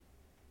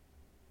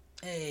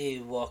Hey,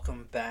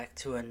 welcome back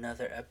to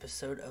another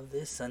episode of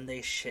this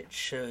Sunday Shit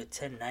Show.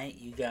 Tonight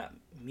you got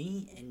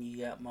me and you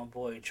got my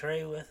boy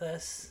Trey with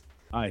us.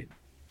 Hi.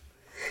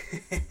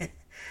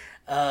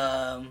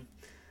 um,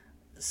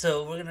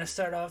 so we're gonna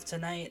start off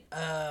tonight,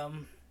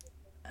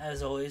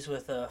 as always,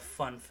 with a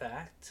fun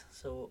fact.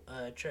 So,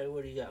 Trey,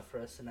 what do you got for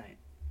us tonight?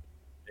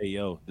 Hey,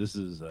 yo, this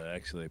is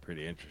actually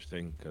pretty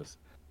interesting because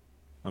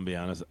I'll be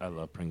honest, I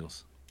love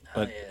Pringles. Oh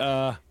But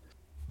yeah.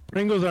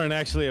 Pringles aren't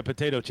actually a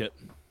potato chip.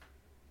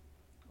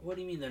 What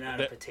do you mean they're not a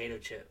They're, potato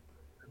chip?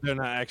 they're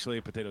not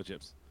actually potato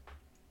chips.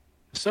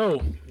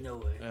 So, No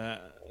way.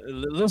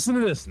 listen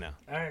to this now.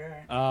 All right,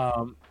 all right.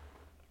 Um,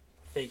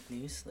 Fake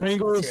news. Let's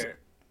Pringles hear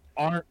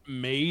aren't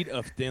made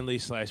of thinly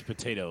sliced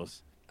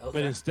potatoes, it. but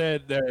Okay.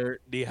 instead they're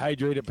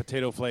dehydrated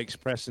potato flakes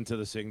pressed into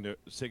the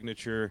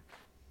signature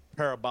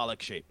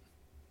parabolic shape.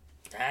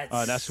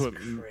 That's That's what,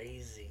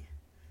 crazy.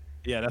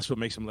 yeah, that's what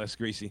makes them less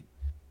greasy.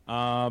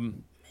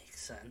 Um,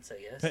 Makes sense,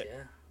 I guess. pe-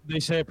 Yeah. They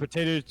say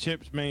potato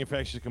chips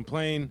manufacturers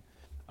complain,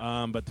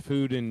 but the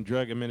Food and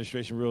Drug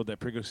Administration ruled that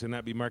Pringles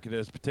cannot be marketed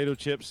as potato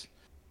chips,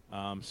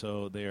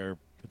 so they are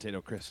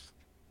potato crisps.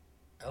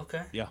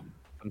 Okay. Yeah,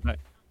 fun fact.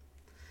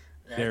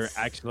 They're That's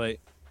actually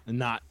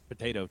not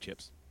potato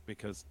chips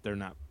because they're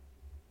not,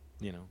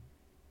 you know,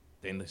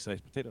 thinly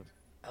sliced potatoes.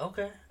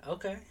 okay.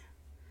 Okay.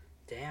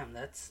 Damn,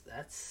 that's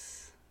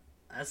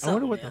I wonder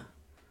something what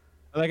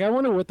new. I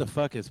wonder what the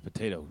fuck is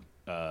potato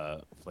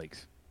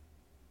flakes.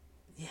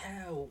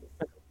 Yeah,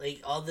 like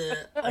all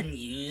the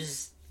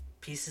unused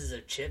pieces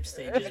of chips,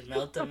 they just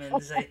melt them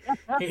and say,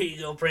 "Here you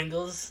go,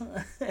 Pringles."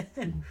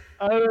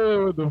 I don't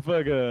know what the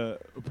fuck a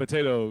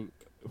potato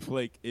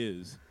flake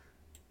is.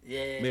 Maybe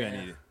I Yeah,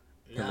 need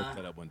to look nah,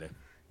 that up one day.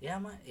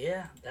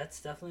 yeah.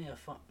 That's definitely a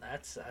fun.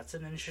 That's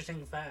an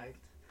interesting fact.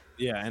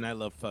 Yeah, and I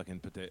love fucking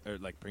potato or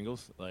like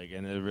Pringles, like,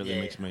 and it really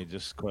Yeah, makes me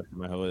just question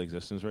my whole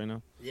existence right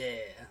now. yeah.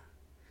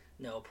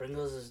 No,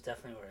 Pringles is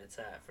definitely where it's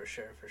at for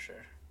sure, for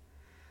sure.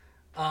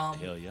 Um,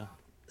 Hell yeah.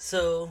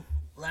 so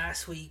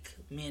last week,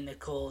 me and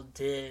Nicole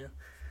did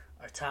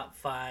our top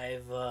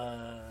five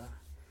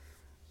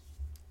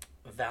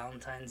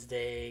Valentine's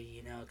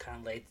Day, kind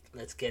of like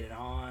let's get it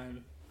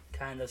on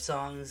kind of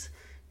songs.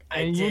 I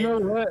And you know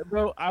did. what,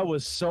 bro? I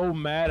was so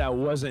mad I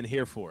wasn't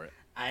here for it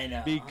I know.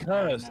 I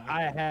because know.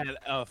 I had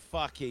a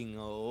fucking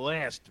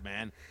list,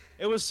 man.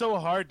 It was so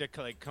hard to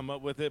like come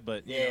up with it,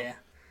 but Yeah.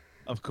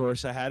 of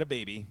course I had a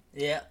baby.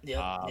 Yeah. Yep.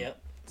 Um,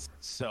 Yep.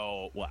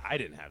 so well, I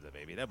didn't have the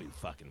baby. That'd be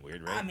fucking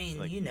weird, I right? mean,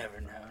 Like you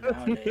never know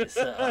nowadays.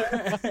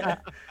 So.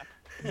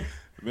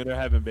 men are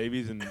having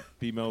babies and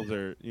females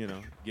are,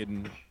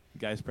 getting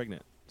guys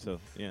pregnant. So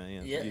yeah,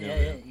 yeah, Yeah. you Yeah.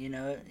 never Yeah.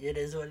 know. It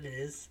is what it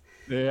is.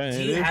 Yeah, Do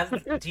it you is.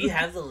 have Do you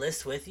have the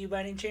list with you by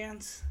any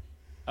chance?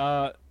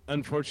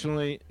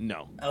 Unfortunately,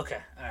 no. Okay.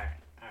 All right.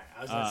 All right.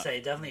 I was gonna Uh,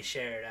 say definitely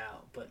share it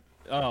out, but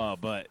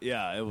but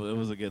yeah, it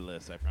was a good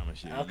list. I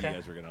promise you. You okay.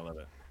 guys were gonna love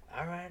it.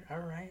 All right. All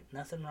right.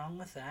 Nothing wrong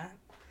with that.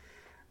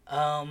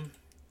 Um.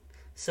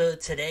 So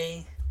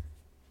today,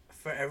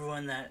 for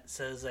everyone that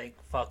says like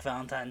 "fuck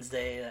Valentine's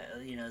Day,"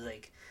 that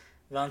like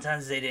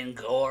Valentine's Day didn't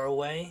go our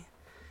way.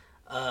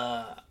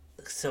 Uh,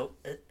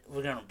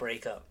 we're gonna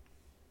break up.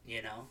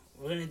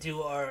 We're gonna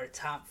do our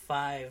top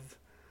five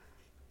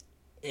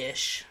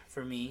ish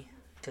for me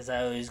because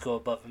I always go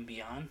above and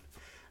beyond.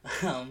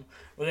 We're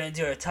gonna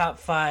do our top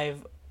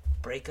five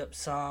breakup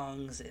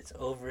songs. It's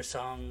over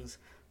songs.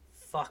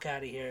 Fuck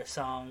out of here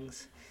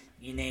songs.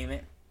 You name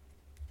it.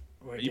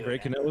 We're Are you doing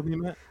breaking it. up with me,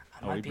 Matt?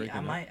 I Are we might be. breaking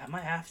up? I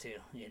might have to.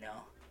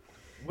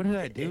 What did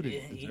I do to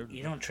You, deserve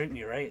you this? don't treat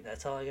me right.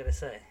 That's all I gotta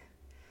say.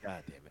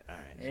 God damn it! All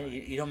right, Yeah, fine.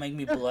 you don't make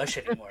me blush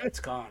anymore. It's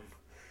gone.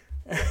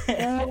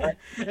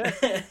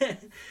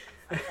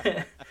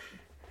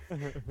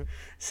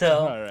 So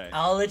All right,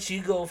 I'll let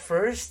you go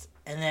first,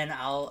 and then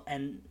I'll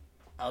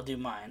do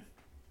mine.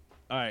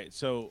 all right.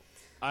 So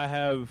I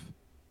have,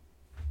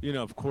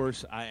 of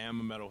course, I am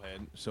a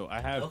metalhead. So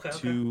I have Okay. Okay.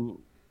 two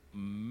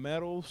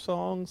metal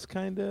songs,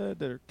 kinda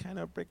that are kind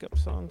of breakup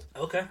songs.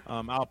 Okay.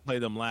 I'll play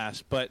them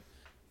last, but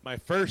my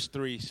first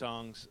three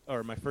songs,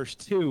 or my first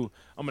two,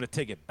 I'm gonna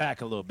take it back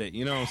a little bit.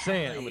 You know what I'm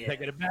saying? Hell I'm gonna yeah.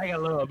 take it back a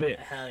little bit.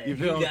 Hell yeah. You You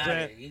feel what I'm got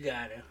saying? it. You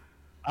got it.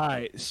 All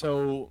right,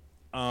 so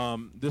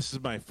this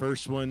is my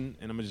first one,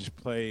 and I'm gonna just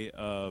play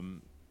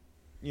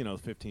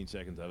 15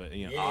 seconds of it.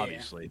 Yeah.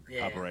 Obviously,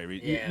 Yeah. copyright.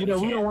 Yeah. You We know,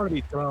 we don't can't. want to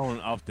be thrown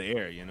off the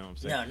air. You know what I'm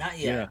saying? No, not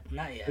Yeah, yet.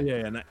 Not yet.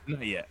 yeah, not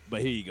yet.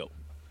 But here you go.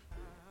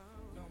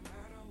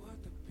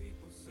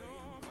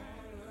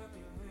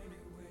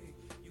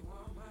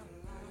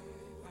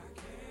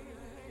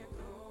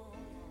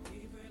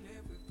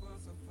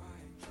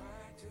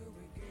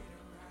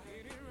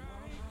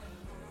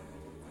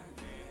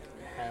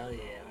 Hell yeah,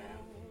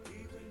 man.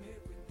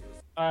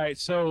 All right,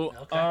 so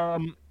Okay.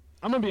 I'm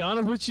gonna be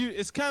honest with you.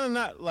 It's kind of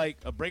not like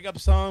a breakup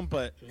song,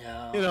 but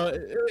No.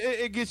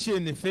 it gets you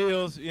in the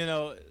feels.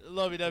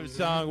 Lovey-dovey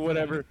song,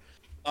 whatever.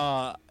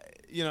 Uh,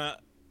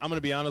 I'm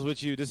gonna be honest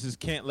with you. This is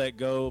 "Can't Let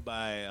Go"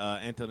 by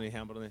Anthony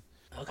Hamilton.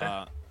 Okay.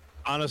 Uh,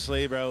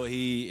 honestly, bro,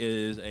 he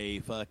is a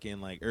fucking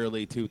like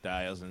early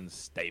 2000s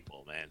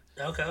staple, man.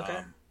 Okay.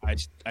 Okay. I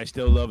I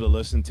still love to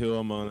listen to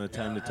him on a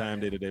time to time,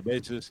 Yeah. day to day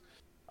basis.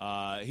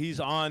 He's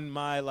on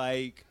my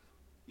R&B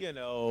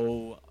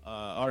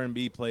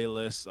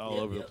playlists all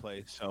Yep, over the yep.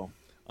 place. So,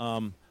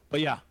 but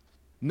yeah,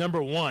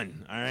 number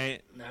one, all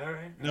right. All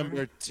right, all Number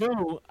right.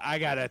 two, I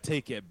gotta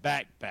take it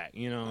back.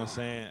 You know what I'm Oh,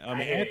 saying? I I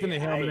mean, hear you. Anthony I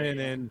hear Hamilton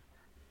you. and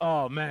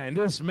oh man,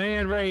 this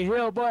man Ray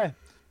Hill, boy.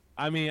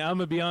 I mean, I'm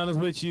gonna be honest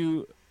with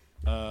you.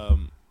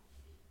 Um,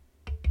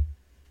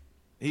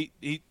 he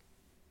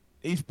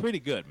he's pretty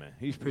good, man.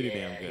 He's pretty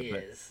damn Yeah, good. he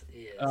But is. He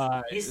is.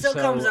 uh, He still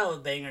comes so out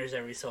with bangers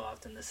every so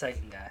often. The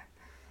second guy.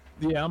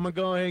 yeah, I'm gonna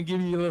go ahead and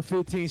give you a little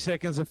 15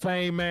 seconds of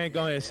fame, man.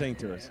 Go ahead and Yeah, sing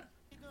to yeah, us. yeah.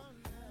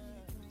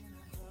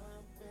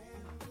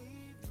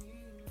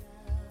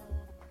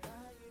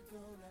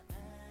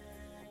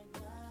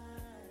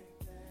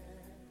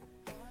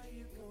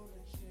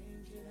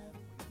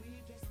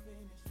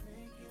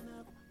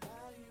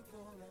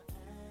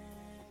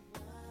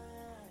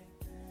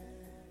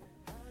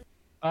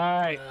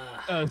 All right.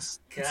 God,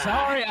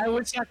 Sorry, I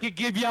wish I could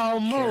give y'all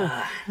more.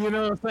 God. You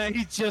know what I'm saying?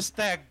 He's just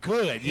that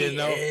good, He you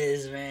know?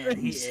 is, man.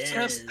 He He's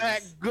just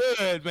that is.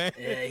 good, man.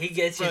 Yeah, he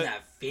gets you in But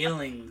that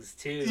feelings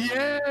too,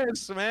 man.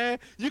 yes, man.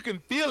 You can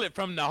feel it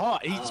from the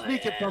heart. He's Oh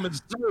speaking from yeah.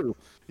 his soul.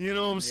 You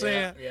know what I'm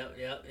saying? Yep, yep,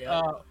 yep,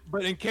 yep.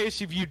 But in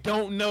case if you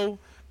don't know,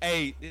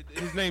 hey,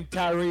 his name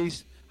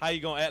Tyrese. How you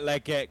gonna act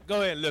like that? Go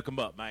ahead and look him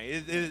up,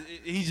 man.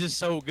 He's just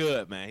so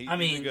good, man. I He's a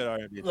mean, good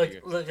R&B look,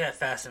 singer. look at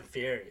Fast and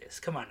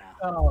Furious. Come on now.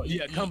 Oh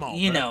yeah, come on,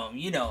 You bro. know him.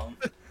 You know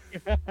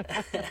him.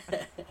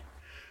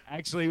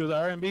 Actually, he was an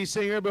R&B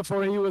singer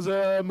before he was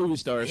a movie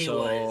star. He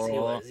was. He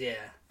So was. Yeah.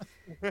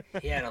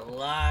 He had a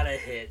lot of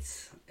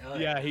hits. Oh,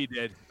 yeah, he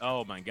did.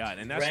 Oh my god,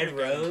 and that's Red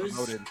what got him Rose?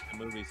 promoted to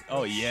movies.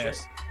 Oh shit.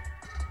 yes.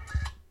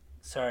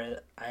 Sorry,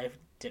 I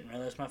didn't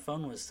realize my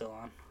phone was still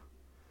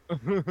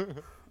on.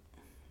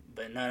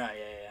 But no,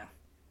 yeah.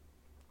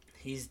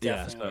 He's Yeah,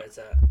 definitely so where it's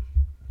at.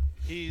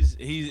 he's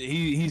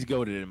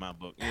goated in my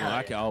book. You know, Hell I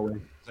yeah. can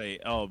always say,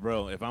 oh,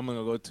 bro, if I'm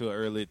gonna go to an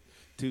early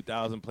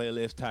 2000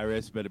 playlist,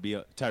 Tyrese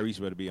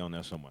better be on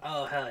there somewhere.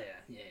 Oh hell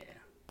yeah.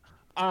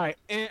 All right,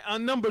 and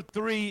on number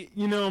three,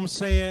 you know what I'm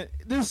saying?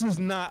 This is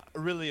not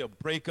really a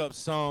breakup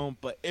song,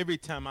 but every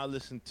time I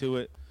listen to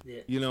it, Yeah.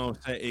 you know what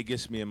I'm saying, it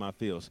gets me in my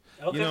feels.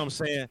 Okay. You know what I'm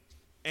saying?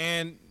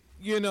 And,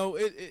 you know,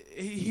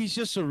 he's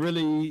just a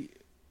really,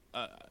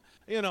 I've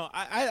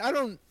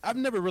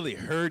never really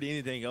heard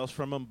anything else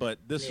from him, but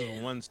this Yeah.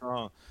 is one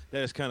song that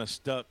has kind of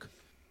stuck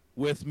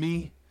with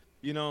me,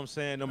 you know what I'm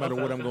saying, no matter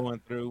Okay, what I'm okay. going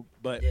through.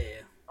 But Yeah.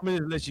 I'm going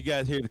to let you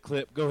guys hear the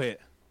clip. Go ahead.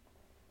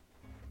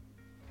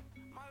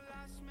 My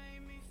last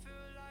made me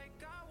feel like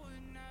I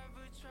would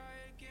never try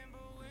again,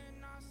 but when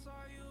I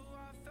saw you,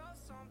 I felt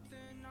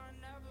something I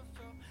never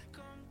felt.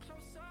 Come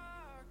closer,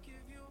 I'll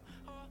give you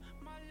all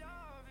my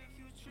love. If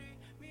you treat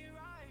me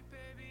right,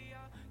 baby,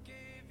 I'll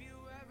give you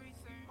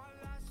everything. My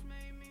last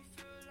made me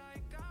feel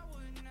like I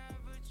would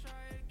never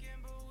try again,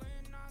 but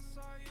when I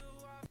saw you,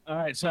 All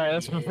right, sorry,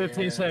 that's my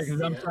 15 Yes,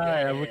 seconds. I'm yeah,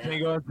 sorry, yeah, we yeah.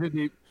 can't go too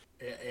deep.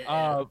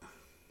 Yeah.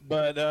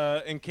 But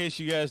in case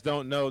you guys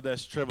don't know,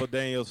 that's Trevor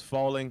Daniels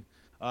Falling.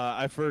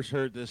 I first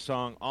heard this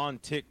song on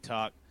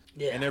TikTok,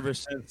 Yeah. and ever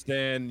since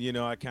then, you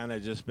know, I kind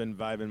of just been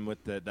vibing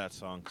with that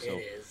song. So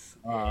It is.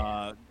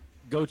 Yeah.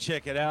 go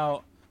check it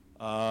out.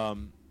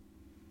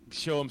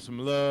 Show him some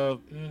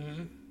love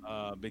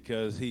Mm-hmm.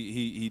 because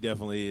he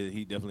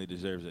definitely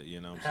deserves it. You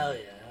know what I'm Hell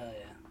saying? yeah. Hell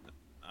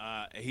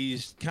yeah.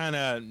 He's kind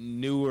of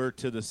newer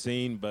to the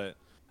scene, but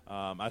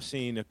I've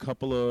seen a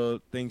couple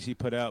of things he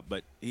put out,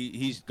 but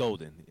he's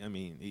golden. I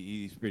mean,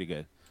 he's pretty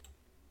good.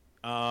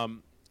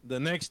 The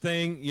next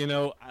thing, you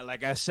know,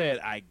 like I said,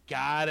 I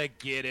gotta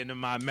get into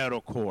my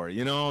metalcore.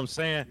 You know what I'm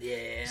saying?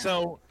 Yeah.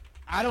 So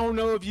I don't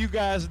know if you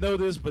guys know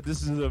this, but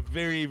this is a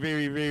very,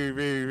 very, very,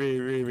 very, very,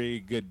 very, very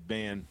good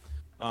band,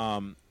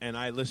 and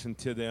I listen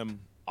to them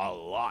a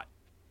lot.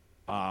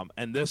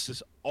 And this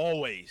is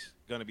always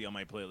gonna be on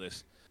my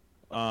playlist.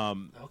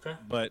 Okay.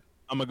 But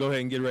I'm gonna go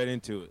ahead and get right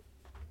into it.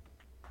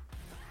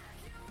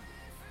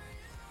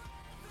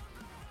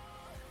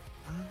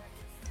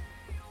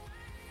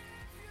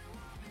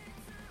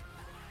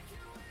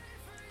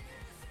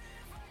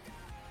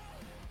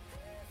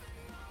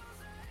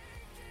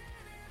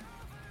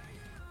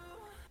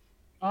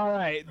 All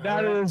right,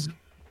 that All right. is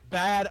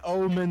Bad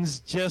Omens.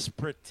 Just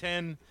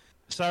pretend.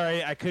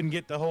 Sorry, I couldn't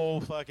get the whole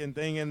fucking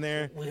thing in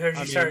there. We heard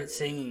you I start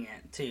singing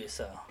it too,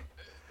 so.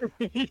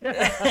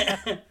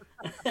 Yeah.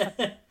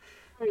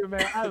 Hey,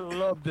 man, I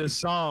love this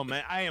song,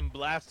 man. I am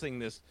blasting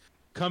this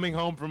coming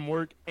home from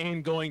work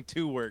and going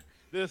to work.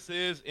 This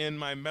is in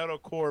my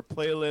metalcore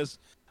playlist.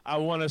 I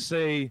want to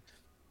say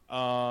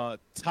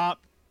top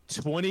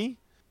 20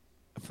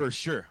 for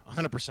sure,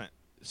 100%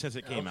 since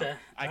it came out. Okay.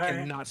 I All right.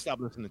 cannot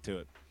stop listening to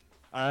it.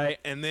 All right,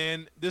 and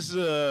then this is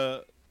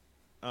the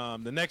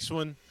next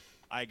one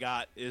I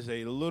got is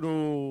a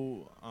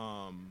little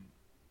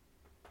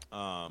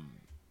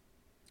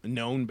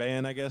known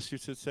band, I guess you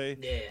should say.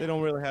 Yeah. They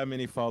don't really have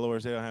many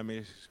followers. They don't have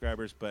many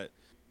subscribers, but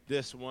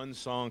this one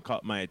song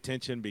caught my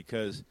attention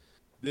because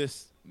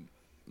this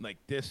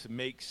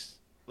makes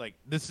like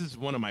this is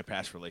one of my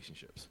past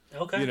relationships.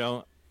 Okay. You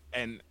know,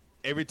 and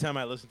every time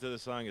I listen to the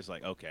song, it's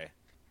like okay,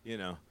 you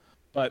know.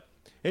 But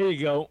here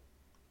you go.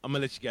 I'm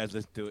gonna let you guys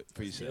listen to it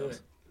for Let's do yourselves.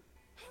 it.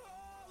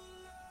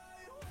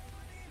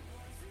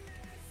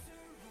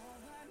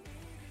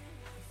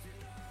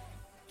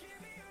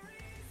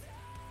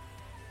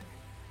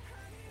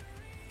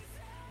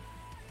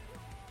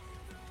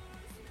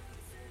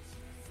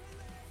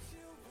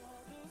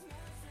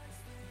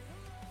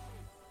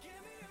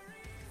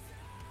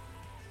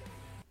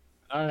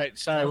 All right,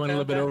 sorry, I went a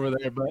little bit Okay. over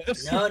there, but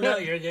No,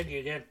 you're good.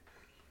 You're good.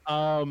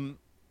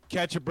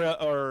 Catch Your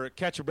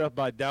Breath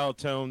by Dial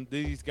Tone.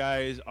 These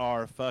guys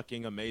are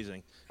fucking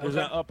amazing.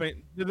 Okay.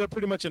 They're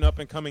pretty much an up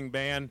and coming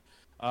band.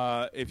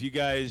 If you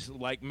guys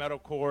like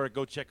metalcore,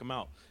 go check them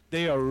out.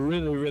 They are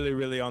really, really,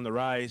 really on the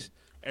rise.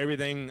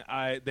 Everything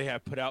they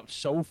have put out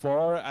so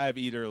far, I've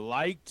either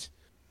liked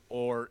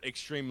or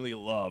extremely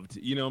loved.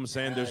 You know what I'm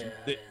saying? Hell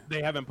yeah,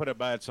 They haven't put a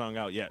bad song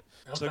out yet.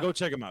 So Okay. go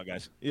check them out,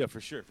 guys. Yeah, for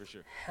sure, for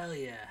sure. Hell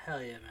yeah,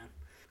 man.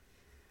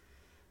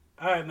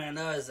 All right, man.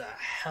 That was a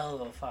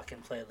hell of a fucking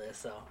playlist.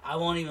 So I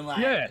won't even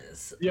lie. Yeah.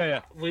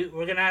 Yeah.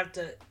 We're gonna have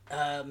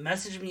to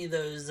message me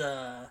those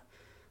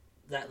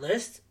that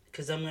list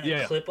because I'm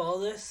gonna clip all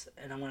this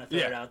and I'm gonna throw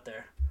it out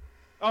there.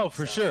 Oh,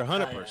 for sure, hell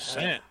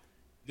 100%.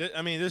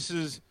 I mean,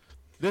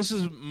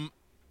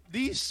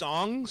 these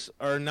songs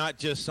are not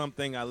just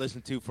something I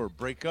listen to for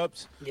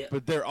breakups,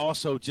 but they're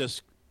also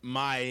just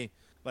my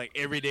like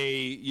everyday,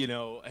 you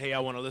know, hey, I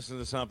want to listen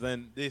to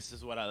something. This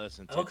is what I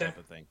listen to, type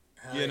of thing.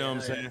 You know what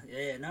I'm saying?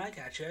 Yeah. No, I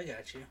got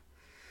you.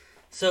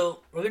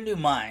 So we're gonna do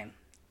mine,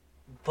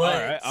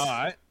 but all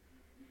right.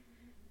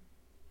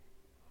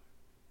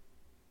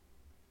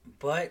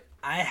 But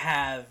I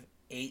have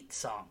 8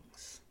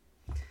 songs.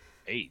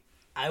 8.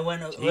 I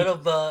went a little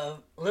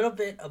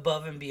bit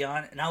above and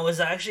beyond, and I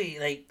was actually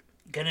like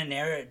gonna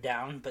narrow it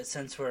down, but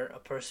since we're a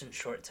person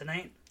short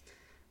tonight,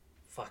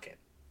 fuck it.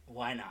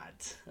 Why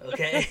not?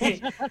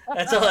 Okay,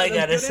 that's all I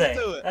gotta say.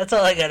 That's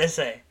all I gotta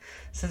say.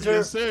 Since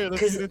let's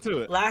get into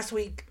it. Last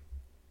week,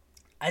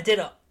 I did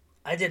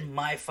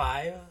my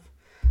 5,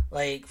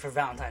 like for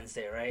Valentine's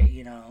Day, right?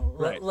 You know,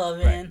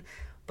 loving. Right.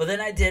 But then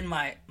I did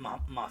my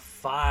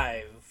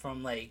 5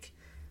 from like,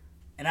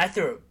 and I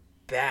threw it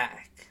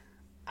back.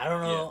 I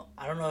don't know.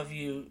 Yeah. I don't know if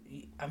you.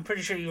 I'm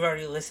pretty sure you've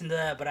already listened to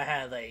that, but I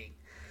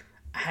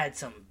had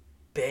some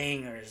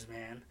bangers,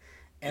 man.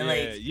 And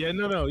I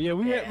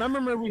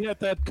remember we had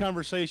that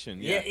conversation.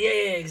 Yeah,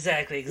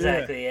 exactly.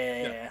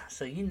 Yeah.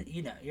 So you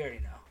already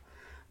know.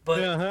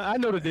 But I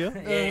know the deal.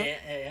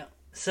 Yeah.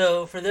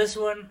 So for this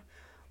one,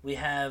 we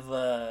have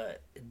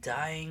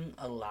 "Dying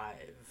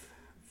Alive"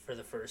 for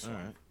the first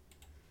one.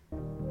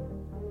 Right.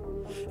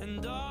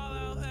 And all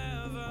I'll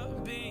ever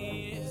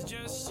be is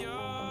just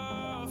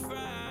your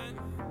friend.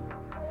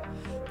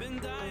 Been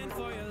dying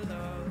for your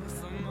love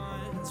for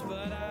months,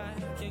 but I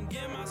can't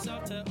get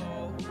myself to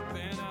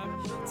open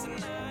up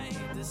tonight.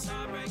 This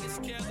heartbreak is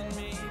killing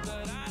me,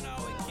 but I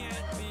know it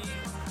can't be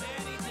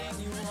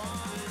anything you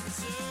want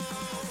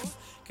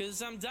to,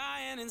 'cause I'm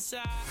dying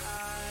inside.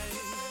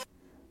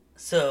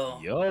 So,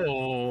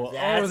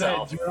 that's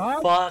a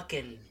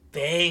fucking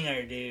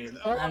banger, dude.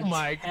 I'm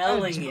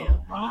telling you.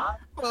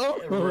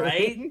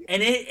 Right?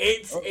 And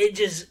it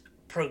just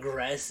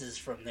progresses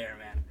from there,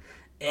 man.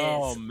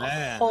 It's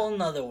a whole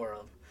nother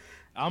world.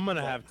 I'm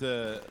gonna have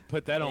to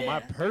put that on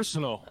my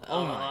personal.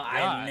 Oh my god!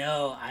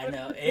 I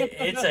know.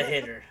 It's a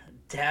hitter,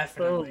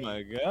 definitely. Oh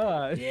my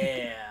god!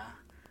 Yeah.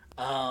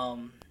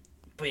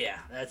 But yeah,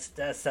 that's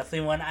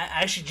definitely one. I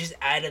actually just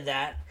added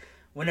that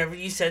whenever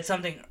you said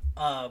something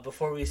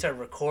before we started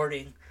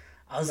recording.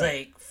 I was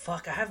like,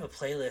 "Fuck!" I have a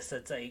playlist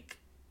that's like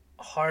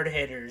hard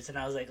hitters, and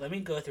I was like, "Let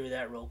me go through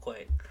that real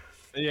quick."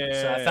 Yeah.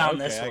 So I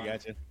found this one. I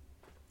got you.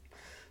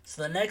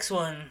 So the next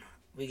one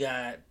we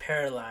got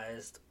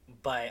 "Paralyzed"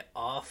 by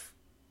Off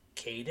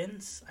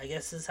Cadence, I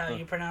guess is how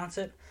you pronounce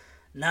it.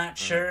 Not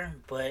sure,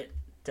 but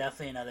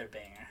definitely another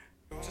banger.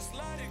 Just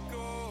let it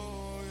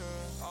go,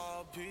 yeah.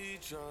 I'll be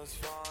just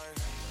fine.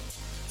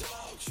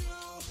 Don't you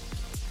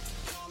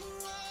come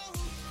around.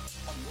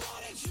 I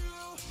wanted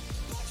you,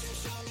 but you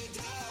shut me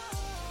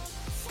down.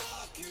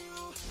 Fuck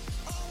you,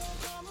 I won't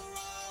come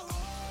around. I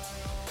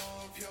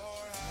hope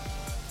you're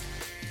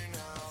happy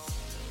now.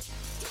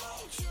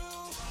 Don't you?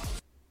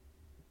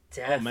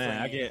 Definitely. Oh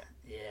man,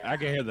 I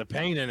can hear the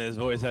pain in his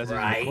voice as he's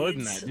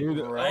recording that,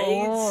 dude.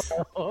 Right?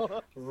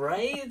 Oh.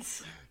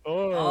 Right?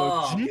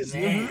 Oh,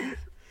 Jesus.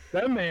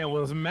 That man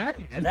was mad.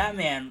 That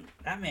man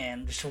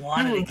just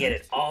wanted to get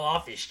it all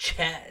off his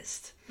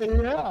chest.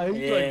 Yeah,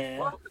 he's like,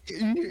 fuck.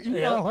 You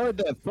know how hard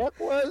that fuck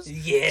was?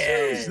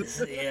 Yes.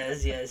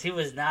 He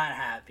was not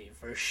happy,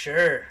 for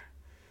sure.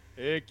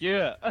 Heck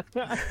yeah.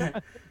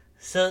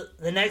 So,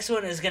 the next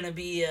one is going to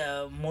be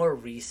more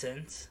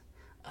recent.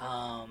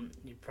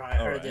 You probably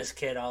heard this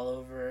kid all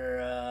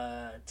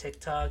over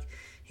TikTok.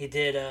 He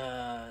did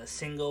a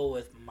single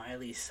with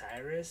Miley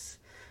Cyrus,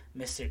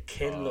 Mr.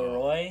 Kid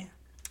Leroy.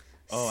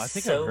 Oh, I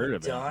think I've heard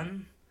of it.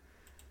 Done.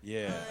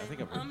 Yeah, I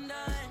think I've heard. I'm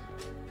done,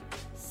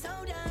 so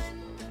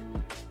done.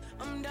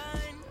 I'm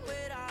done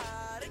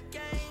without a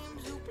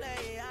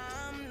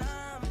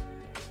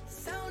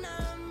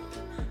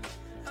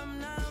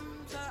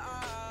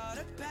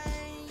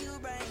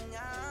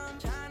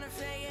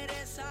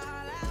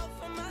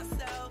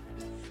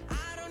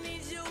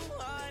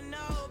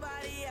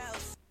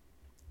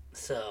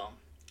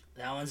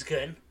That one's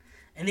good.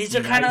 And these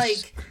are kind of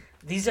Nice. like,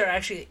 these are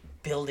actually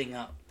building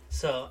up.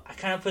 So I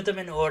kind of put them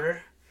in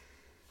order.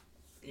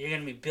 You're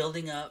going to be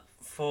building up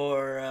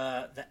for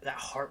that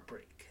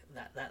heartbreak.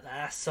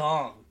 That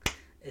song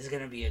is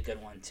going to be a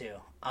good one too.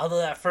 Although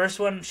that first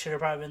one should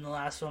have probably been the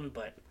last one,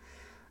 but,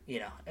 you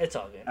know, it's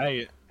all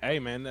good. Hey,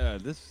 man,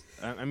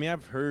 I mean,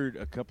 I've heard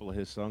a couple of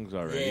his songs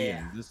already,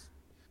 Yeah. and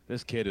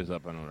this kid is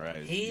up on the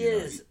rise. He you know.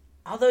 is,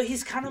 although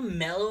he's kind of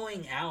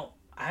mellowing out.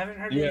 I haven't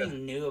heard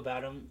anything new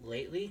about him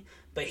lately,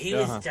 but he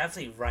was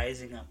definitely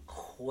rising up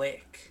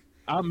quick.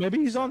 Maybe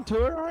he's on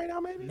tour right now.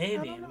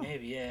 Maybe,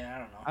 Yeah, I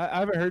don't know. I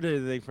haven't heard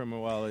anything from him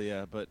a while,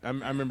 yeah. But I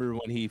remember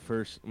when I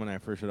first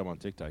heard him on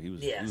TikTok, he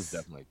was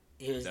definitely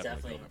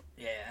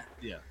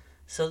yeah.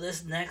 So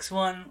this next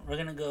one, we're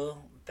gonna go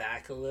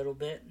back a little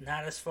bit,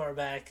 not as far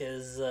back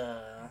as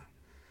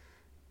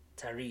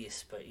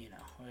Tyrese, but you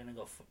know, we're gonna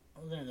go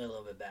a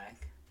little bit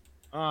back.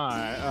 All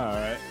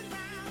right.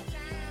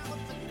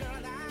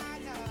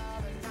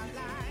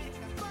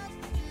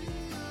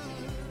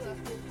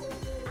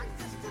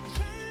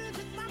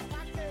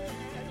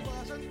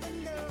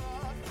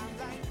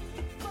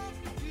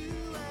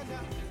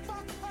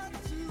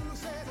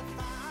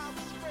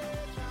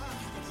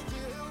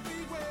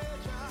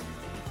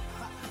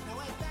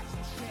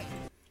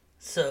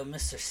 So,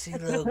 Mr.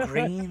 CeeLo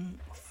Green,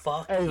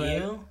 fuck Hey, you.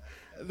 man.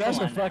 That's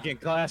Come a on fucking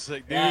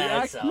classic, dude.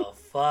 That's a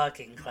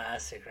fucking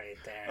classic right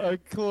there. A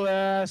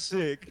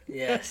classic.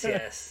 Yes.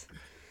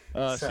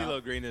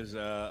 CeeLo Green is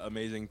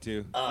amazing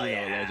too. Oh, you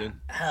yeah. know,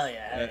 legend. Hell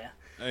yeah.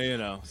 You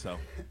know, so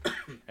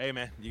hey,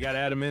 man, you gotta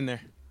add him in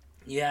there.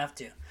 You have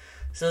to.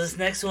 So this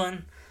next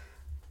one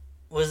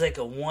was like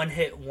a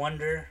one-hit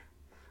wonder.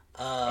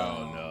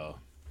 Oh no,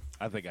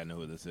 I think I know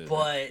who this is.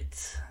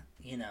 But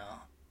you know,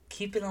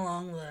 keeping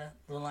along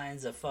the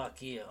lines of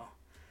 "fuck you."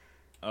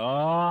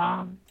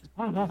 Oh.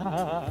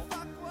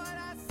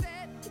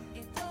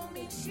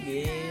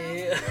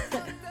 Yeah.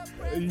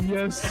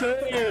 Yes,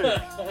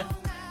 sir.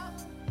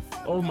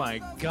 Oh my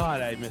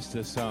God, I missed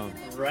this song.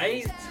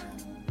 Right?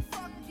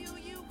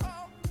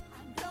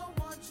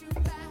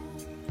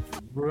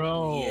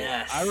 Bro,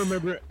 Yes. I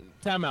remember.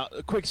 Time out.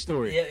 A quick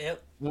story.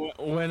 Yep.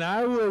 When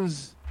I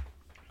was,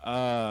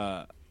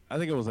 I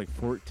think it was like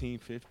 14,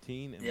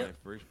 15, and my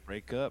first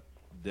breakup,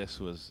 this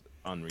was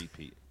on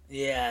repeat.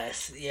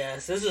 Yes.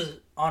 This was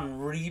on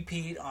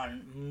repeat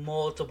on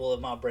multiple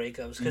of my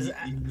breakups. Because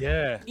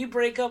you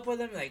break up with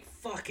them, like,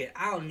 fuck it,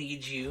 I don't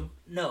need you.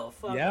 No,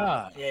 fuck it.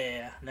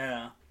 Yeah.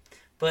 No.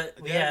 But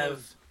we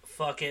have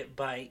Fuck It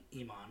by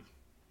Iman,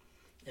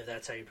 if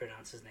that's how you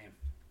pronounce his name.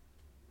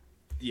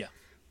 Yeah.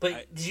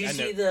 But did you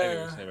see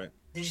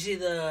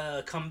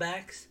the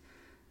comebacks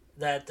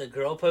that the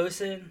girl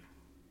posted?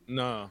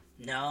 No.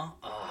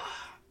 Oh,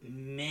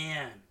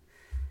 man.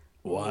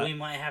 What? We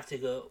might have to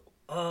go.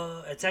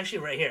 It's actually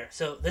right here.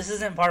 So this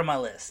isn't part of my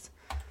list.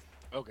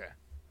 Okay.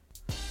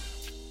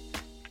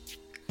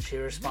 She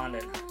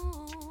responded.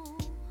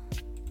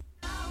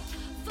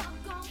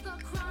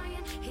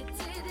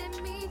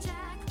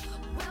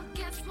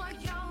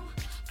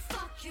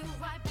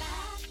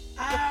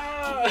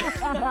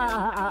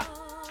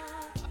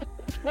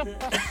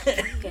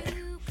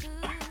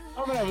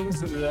 I'm gonna have to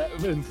listen to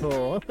that in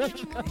full.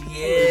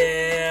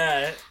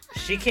 Yeah,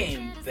 she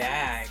came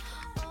back,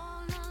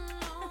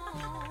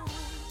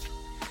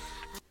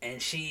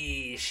 and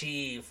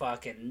she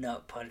fucking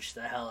nut punched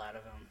the hell out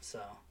of him.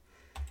 So.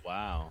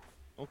 Wow.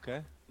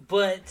 Okay.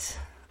 But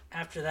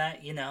after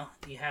that, you know,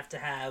 you have to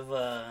have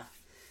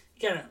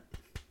you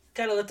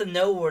gotta let them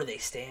know where they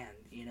stand.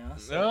 You know.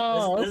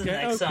 So this is the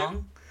next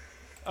song.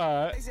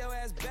 Alright.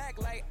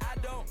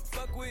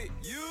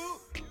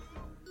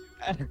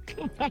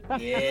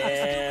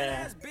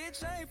 Yeah.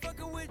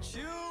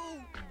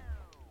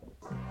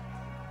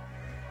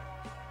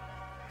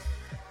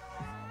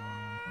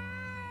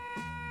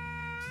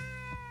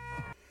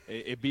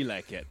 It'd be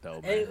like that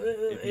though, man.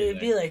 It'd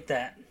be like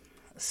that.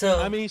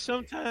 So I mean,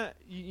 sometimes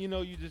you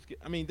know you just get.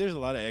 I mean, there's a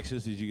lot of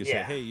exes that you can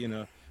say, hey, you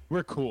know,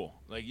 we're cool.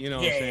 Like, you know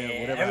what I'm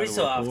saying? Whatever. Every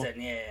so often,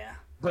 cool. yeah.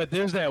 But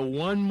there's that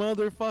one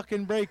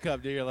motherfucking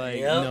breakup that you're like,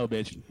 no,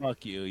 bitch,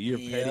 fuck you. You're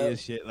petty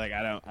as shit. Like,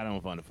 I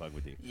don't want to fuck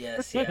with you.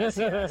 Yes.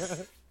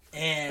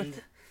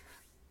 And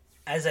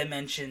as I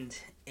mentioned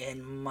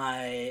in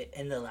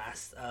the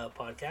last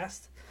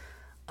podcast,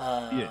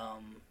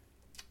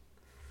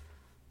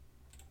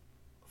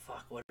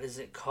 fuck, what is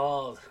it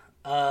called?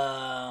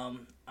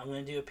 I'm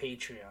gonna do a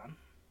Patreon,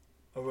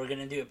 or we're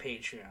gonna do a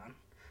Patreon,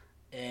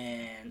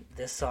 and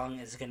this song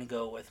is gonna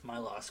go with my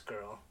Lost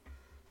Girl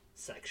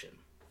section.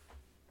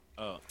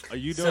 Are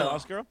you doing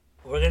Lost Girl?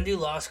 We're gonna do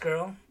Lost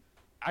Girl.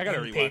 I gotta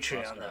rewatch Patreon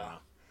Lost Girl though. now.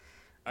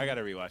 I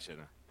gotta rewatch it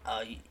now.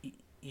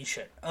 You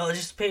should. Oh,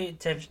 just pay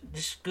attention.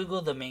 Just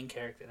Google the main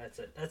character. That's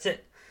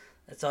it.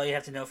 That's all you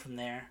have to know from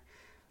there.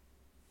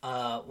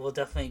 We'll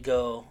definitely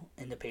go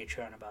into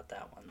Patreon about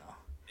that one though.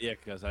 Yeah,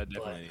 because I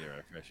definitely need a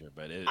refresher.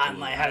 But I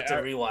might have to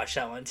rewatch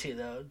that one too,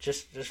 though,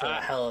 just for the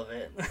hell of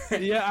it.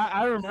 Yeah,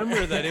 I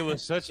remember that it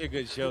was such a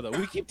good show, though.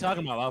 We keep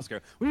talking about Lost Girl.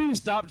 We need to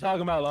stop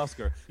talking about Lost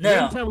Girl. No.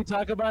 Every time we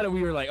talk about it,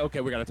 we were like,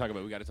 okay, we got to talk about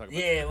it. We got to talk about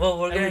it. Yeah, well,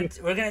 we're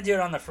gonna do it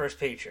on the first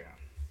Patreon.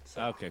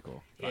 So, Okay,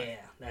 cool. Fine.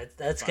 Yeah,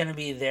 that's gonna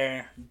be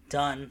there,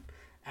 done.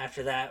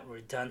 After that,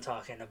 we're done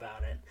talking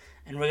about it,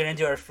 and we're gonna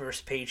do our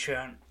first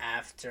Patreon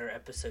after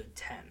episode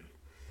 10.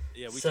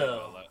 Yeah, we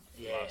talk about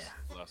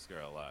Lost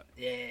Girl a lot.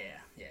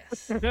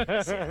 Yes.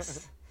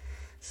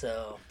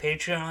 So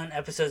Patreon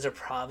episodes are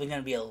probably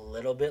gonna be a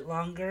little bit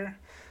longer,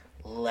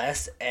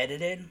 less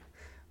edited,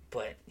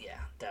 but yeah,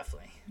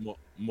 definitely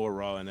More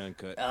raw and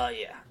uncut.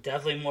 Yeah,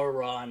 definitely more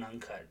raw and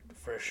uncut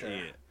for sure.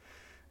 Yeah.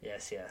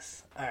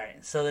 Yes. All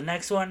right, so the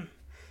next one,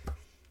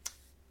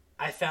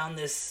 I found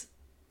this.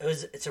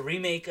 It's a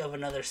remake of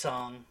another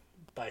song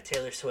by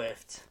Taylor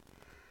Swift.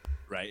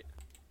 Right.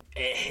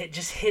 It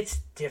just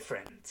hits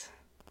different.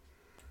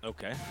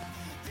 Okay.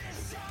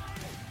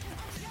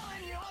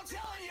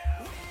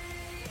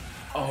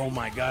 Oh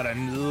my god, I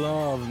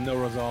love No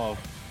Resolve.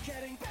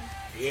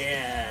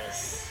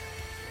 Yes.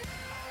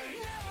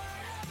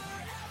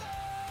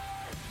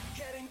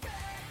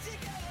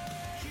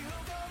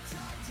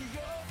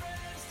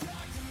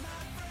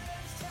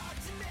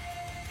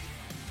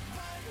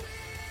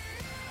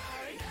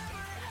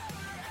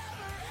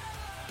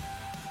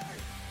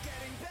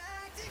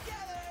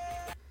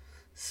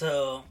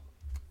 So,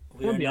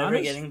 we are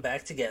never getting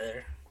back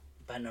together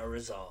by No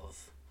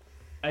Resolve.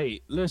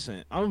 Hey,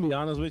 listen, I'm gonna be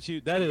honest with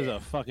you. That is a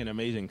fucking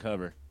amazing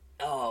cover.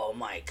 Oh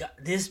my god,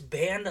 this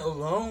band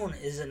alone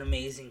is an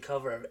amazing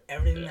cover of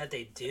everything that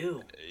they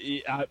do.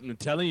 I'm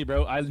telling you,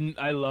 bro.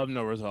 I love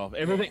No Resolve.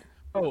 Everything.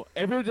 Oh,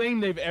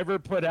 everything they've ever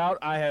put out,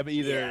 I have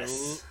either.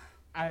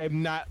 I have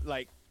not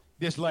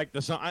disliked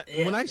the song.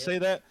 When I say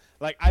that,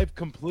 I've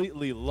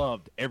completely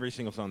loved every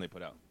single song they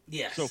put out.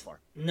 Yes. So far.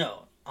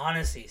 No,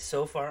 honestly,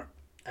 so far,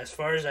 as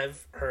far as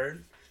I've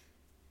heard,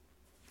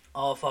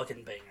 all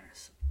fucking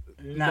bangers.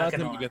 Not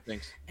gonna lie. Good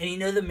things. And you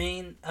know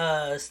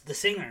the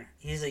singer,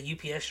 he's a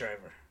UPS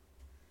driver.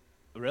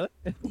 Really?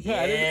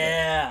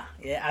 Yeah.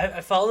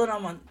 I followed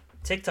him on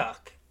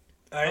TikTok.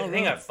 I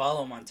think I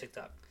follow him on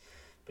TikTok.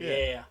 But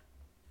yeah.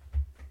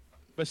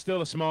 But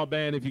still a small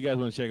band. If you guys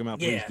want to check them out,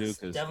 please do.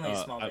 Cause, definitely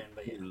a small band,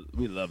 but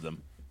we love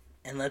them.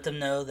 And let them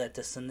know that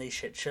the Sunday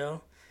Shit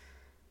Show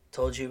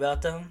told you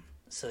about them,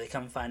 so they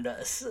come find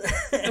us.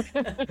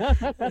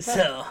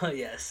 So,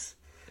 yes.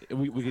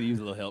 We could use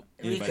a little help.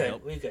 We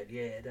could.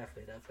 Yeah,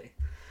 definitely.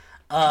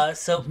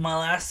 So my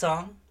last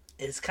song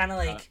is kind of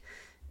like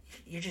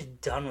you're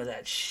just done with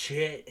that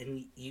shit,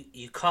 and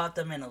you caught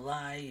them in a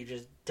lie. You're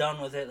just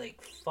done with it. Like,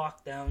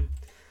 fuck them.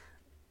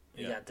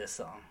 We got this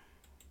song.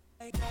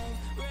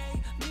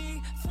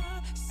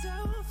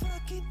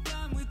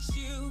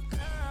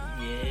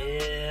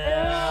 Yeah.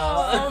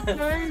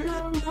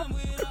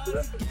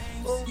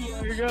 Oh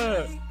my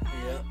god.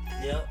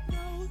 Yep.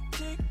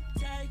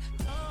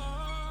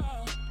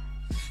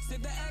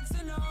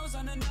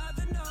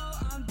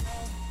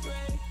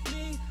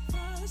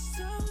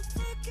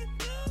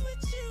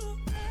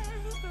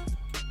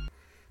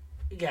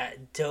 You got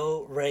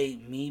Do Re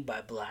Mi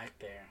by Black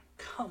Bear.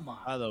 Come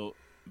on.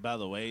 By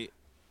the way,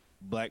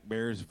 Black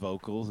Bear's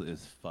vocals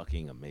is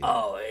fucking amazing.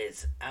 Oh,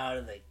 it's out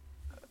of the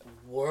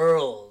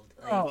world.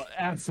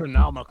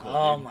 Astronomical.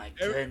 Oh dude. my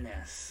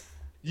goodness.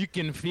 You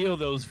can feel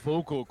those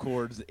vocal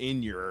cords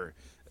in your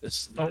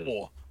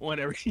soul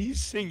whenever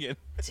he's singing.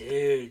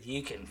 Dude,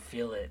 you can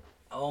feel it.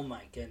 Oh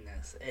my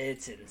goodness.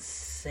 It's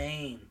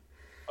insane.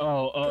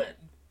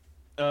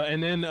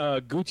 And then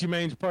Gucci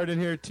Mane's part in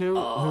here too.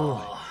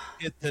 Oh.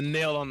 Hit the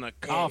nail on the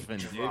coffin,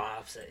 it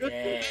drops it.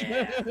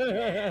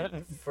 Yeah.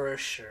 For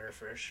sure.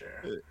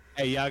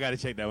 Hey, y'all got to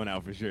check that one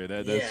out for sure.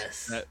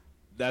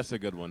 That's a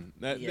good one.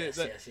 Yes.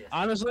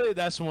 Honestly,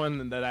 that's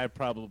one that I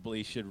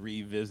probably should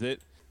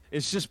revisit.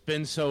 It's just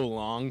been so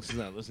long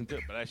since I listened to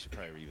it, but I should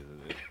probably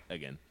revisit it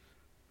again.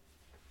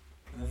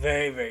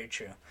 Very, very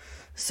true.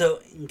 So,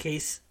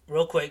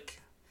 real quick,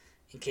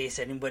 in case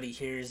anybody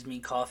hears me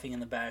coughing in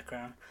the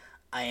background,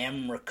 I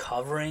am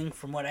recovering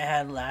from what I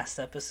had last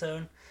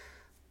episode.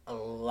 A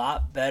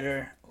lot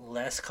better,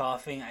 less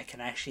coughing. I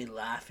can actually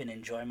laugh and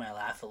enjoy my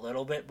laugh a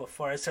little bit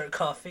before I start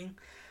coughing.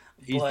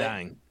 He's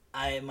dying.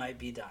 I might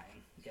be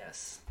dying,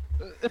 yes.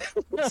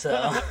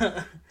 So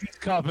he's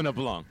coughing up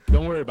along.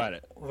 Don't worry about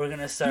it. We're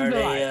gonna start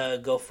a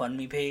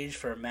GoFundMe page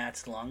for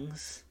Matt's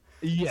lungs.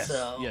 Yes.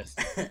 Yes.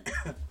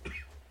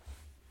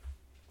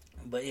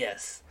 But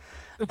yes.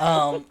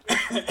 Oh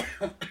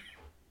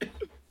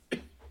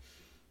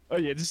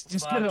yeah, just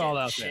get it all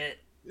out there.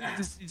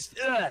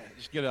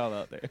 Just get it all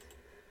out there.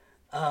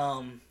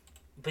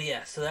 But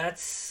yeah, so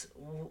that's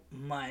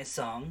my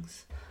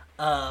songs.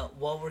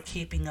 While we're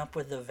keeping up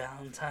with the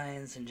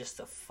Valentines and just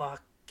the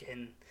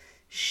fucking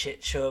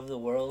shit show of the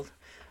world,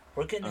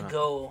 we're gonna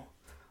go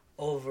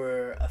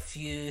over a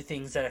few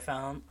things that I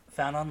found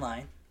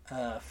online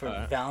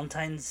for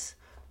Valentine's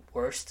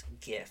worst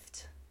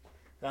gift.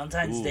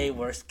 Valentine's Day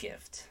worst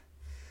gift.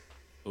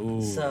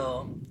 Ooh.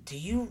 So, do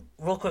you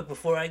real quick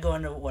before I go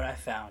into what I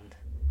found?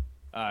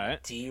 All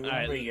right. Do you All right.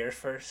 remember your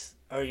first,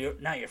 or your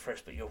not your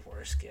first, but your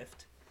worst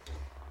gift?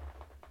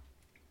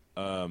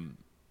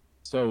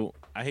 So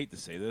I hate to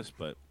say this,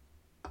 but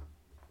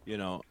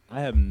I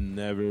have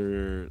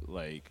never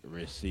like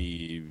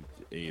received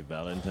a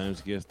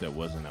Valentine's gift that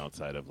wasn't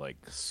outside of like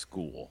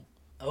school.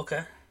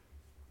 Okay.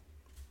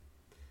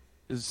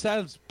 It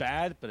sounds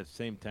bad, but at the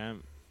same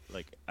time,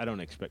 like I don't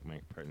expect my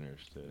partners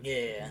to.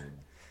 Yeah.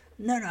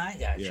 No, I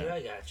got you. Yeah.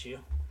 I got you.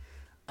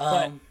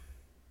 But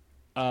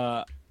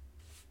uh,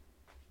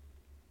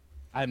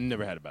 I've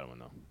never had a bad one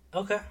though.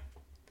 Okay.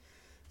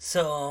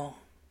 So,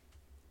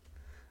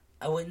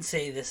 I wouldn't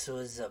say this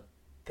was a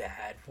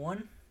bad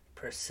one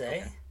per se.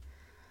 Okay.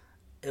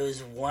 It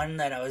was one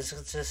that I was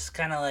just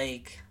kind of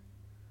like,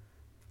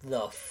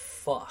 the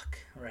fuck,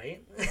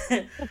 right?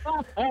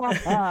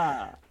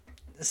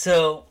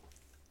 So,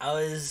 I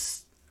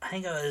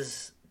think I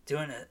was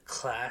doing a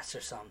class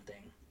or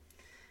something,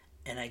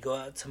 and I go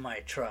out to my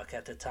truck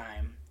at the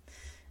time,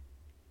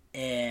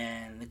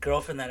 and the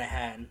girlfriend that I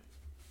had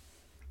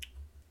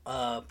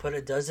put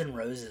a dozen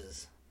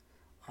roses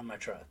on my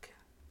truck.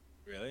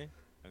 Really?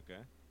 Okay.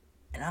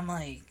 And I'm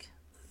like,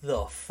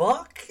 the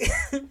fuck?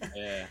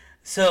 Yeah.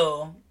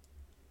 So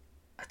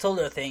I told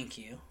her thank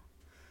you,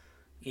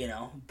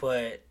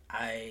 but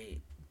I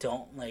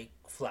don't like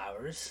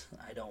flowers.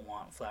 I don't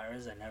want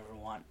flowers. I never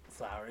want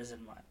flowers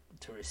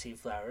to receive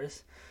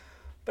flowers.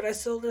 But I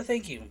still told her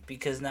thank you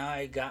because now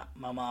I got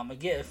my mom a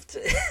gift.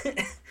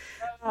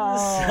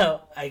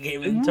 So I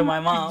gave it to my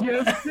mom.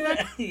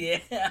 Yeah.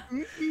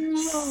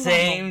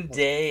 Same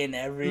day and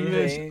everything.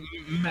 Listen,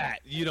 Matt,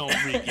 you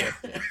don't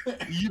re-gift it.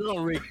 You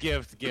don't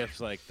re-gift gifts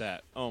like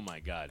that. Oh my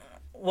god.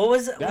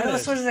 What That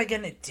else is- was I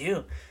gonna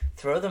do?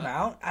 Throw them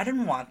out? I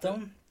didn't want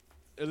them.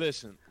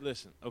 Listen.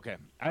 Okay,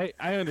 I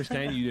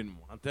understand you didn't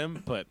want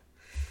them, but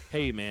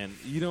hey, man,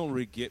 you don't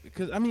re-gift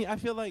because I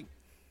feel like,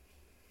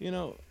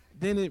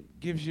 then it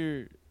gives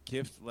your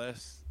gift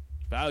less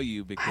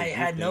value because I you're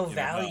had no thinking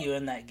about- value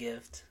in that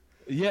gift.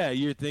 Yeah,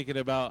 you're thinking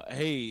about,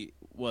 hey,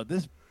 well,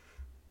 this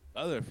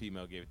other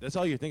female gave it. That's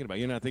all you're thinking about.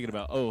 You're not thinking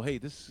about, oh, hey,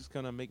 this is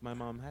gonna make my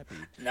mom happy.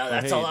 No, Or,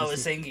 that's hey, all I this was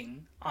is-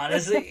 thinking.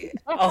 Honestly,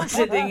 I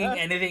wasn't thinking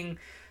anything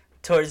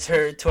towards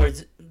her,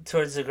 towards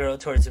the girl,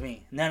 towards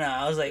me. No,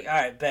 I was like, all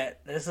right,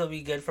 bet this will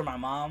be good for my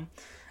mom.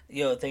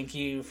 Yo, thank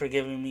you for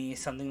giving me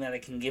something that I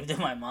can give to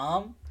my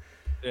mom.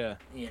 Yeah.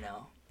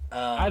 Um,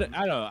 I don't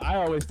know. I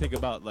always think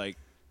about like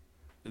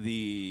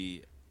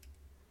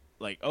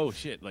oh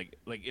shit, like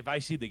if I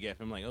see the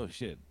gift, I'm like, oh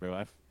shit, bro,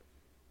 I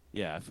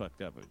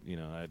fucked up.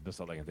 That's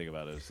all I can think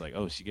about is like,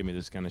 oh, she gave me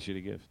this kind of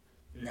shitty gift,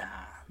 Nah.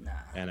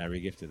 and I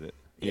regifted it.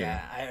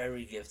 Yeah, I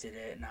regifted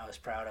it, and I was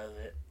proud of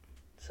it.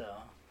 So,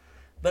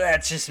 but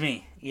that's just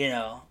me,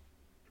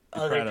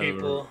 Other proud of it,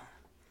 people,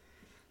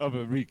 Of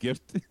a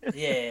regift.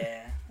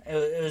 yeah,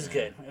 it was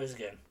good. It was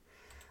good.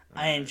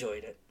 I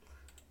enjoyed it.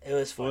 It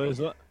was fun.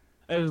 Well,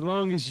 as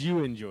long as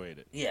you enjoyed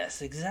it.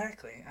 Yes,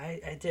 exactly.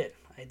 I did.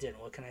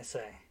 What can I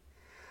say?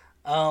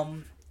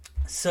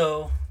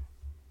 So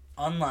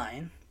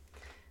online,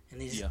 and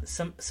these Yeah.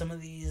 some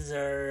of these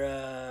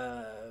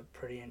are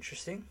pretty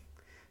interesting,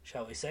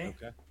 shall we say?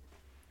 Okay.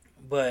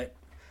 But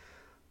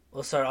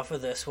we'll start off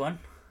with this one.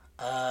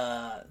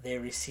 They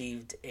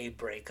received a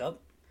breakup,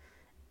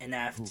 and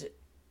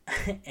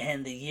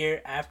and the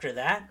year after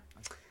that,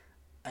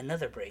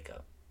 another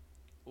breakup.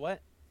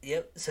 What?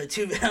 Yep. So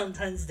 2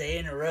 Valentine's Day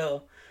in a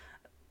row,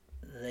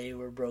 they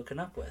were broken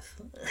up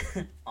with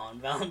on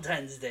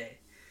Valentine's Day.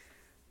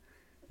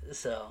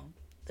 So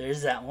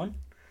there's that one.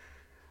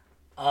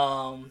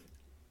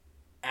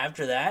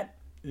 After that,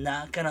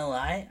 not gonna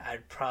lie,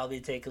 I'd probably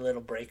take a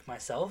little break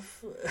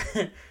myself,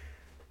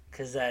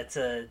 because that's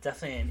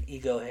definitely an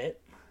ego hit.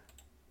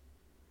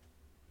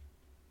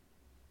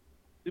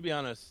 To be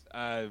honest,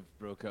 I've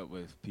broke up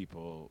with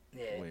people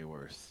Yeah. way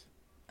worse.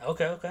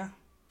 Okay.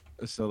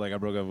 So like I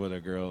broke up with a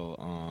girl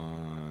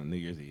on New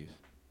Year's Eve.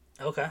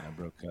 Okay. I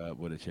broke up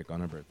with a chick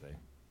on her birthday.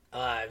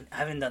 I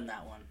haven't done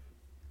that one.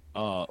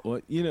 Well,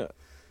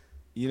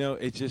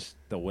 it's just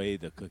the way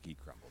the cookie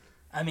crumbled.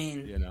 I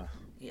mean,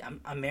 yeah,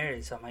 I'm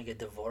married, so I might get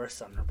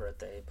divorced on her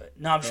birthday. But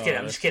no, I'm just kidding.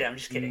 I'm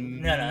just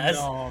kidding. No, that's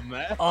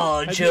man.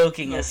 all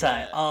joking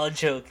aside. All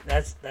joke.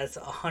 That's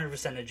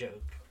 100% a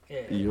joke.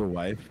 Yeah. Your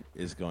wife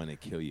is going to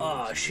kill you.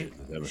 Oh, when she hears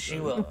this episode. she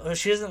will. Well,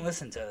 she doesn't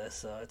listen to this,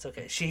 so it's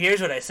okay. She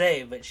hears what I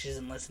say, but she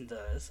doesn't listen to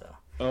this. So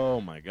Oh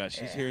my gosh,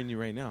 she's Yeah. hearing you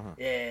right now, huh?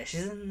 yeah,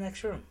 she's in the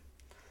next room.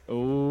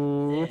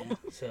 Oh, Yeah,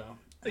 so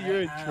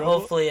You're in I trouble.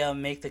 hopefully I'll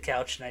make the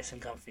couch nice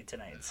and comfy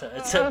tonight, so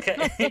it's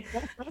okay.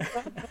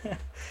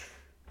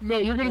 no,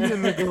 you're gonna be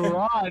in the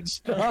garage.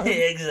 Yeah,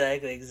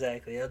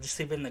 exactly. I'll just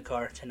sleep in the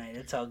car tonight.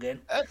 It's all good.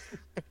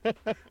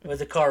 With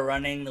the car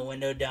running, the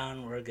window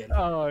down, we're good.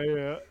 Oh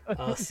yeah.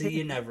 I'll see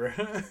you never.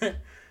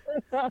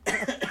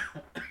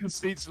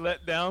 Seats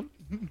let down.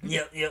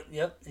 Yep.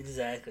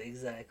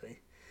 Exactly.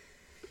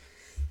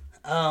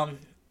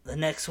 The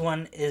next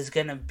one is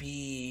gonna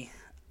be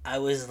I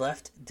was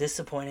left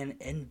disappointed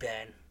in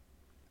bed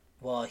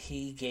while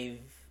he gave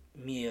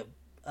me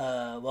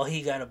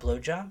he got a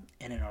blowjob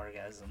and an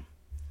orgasm.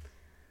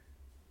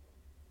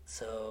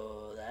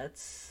 So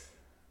that's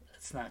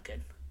not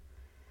good.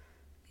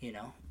 You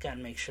know, gotta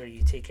make sure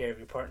you take care of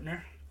your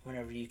partner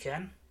whenever you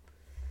can.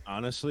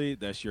 Honestly,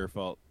 that's your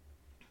fault.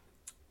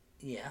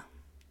 Yeah,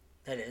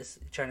 that is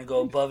trying to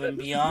go above and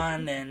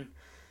beyond, and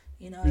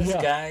you know, as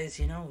guys,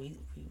 you know,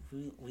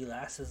 we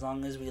last as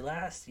long as we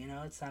last. You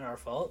know, it's not our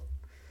fault.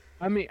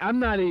 I mean, I'm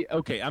not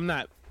I'm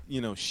not,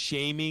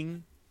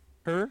 shaming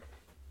her,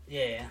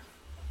 Yeah.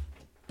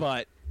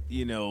 but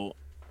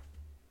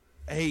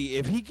hey,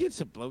 if he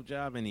gets a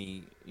blowjob and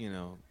he,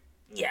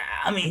 Yeah,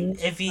 I mean,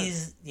 if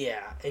he's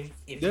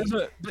there's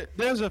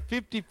a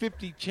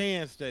 50-50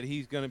 chance that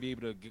he's gonna be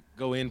able to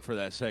go in for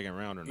that second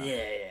round or not.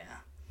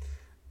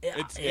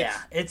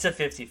 It's a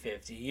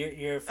 50-50.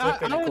 You're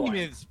flipping a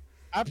coin.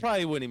 I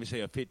probably wouldn't even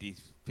say a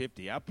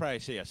 50-50. I'd probably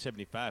say a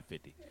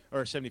 75-50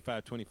 or a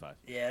 75-25.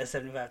 Yeah,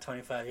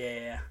 75-25.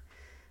 Yeah.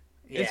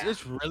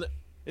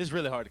 It's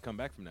really hard to come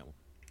back from that one.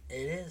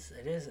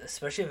 It is,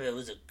 especially if it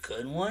was a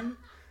good one.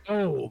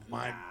 Oh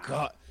my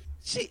God.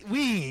 See,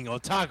 we ain't gonna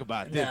talk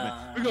about this,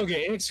 man. We're gonna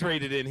get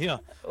X-rated in here.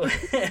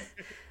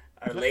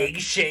 Our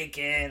legs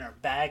shaking, our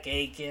back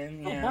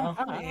aching, you know.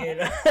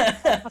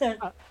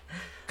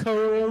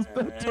 Curls,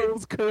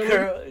 toes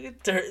curling.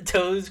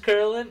 Toes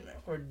curling.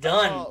 We're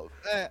done. Oh,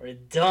 we're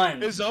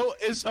done. It's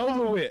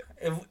over with.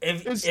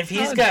 If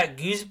he's got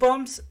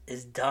goosebumps,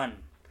 it's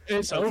done.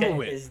 It's over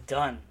with. It's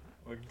done.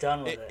 We're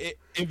done with it.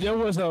 If there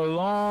was a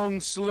long,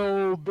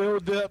 slow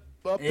build up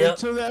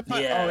into that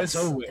point, it's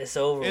over with. It's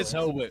over. It's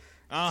over with.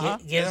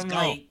 Give him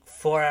like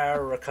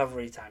 4-hour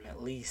recovery time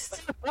at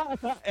least.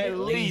 at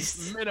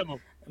least minimum.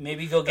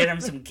 Maybe go get him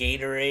some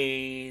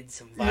Gatorade,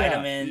 some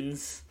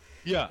vitamins.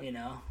 Yeah. You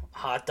know,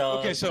 hot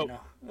dogs. Okay, so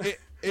but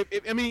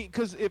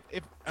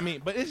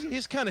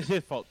it's kind of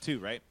his fault too,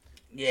 right?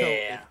 Yeah. So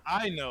if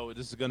I know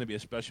this is going to be a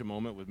special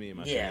moment with me and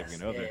my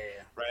significant other,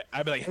 right?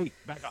 I'd be like, hey,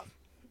 back off.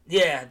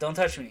 Yeah, don't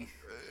touch me.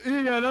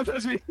 Yeah, don't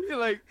touch me.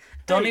 Like,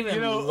 don't even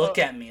look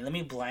at me. Let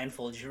me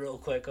blindfold you real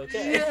quick,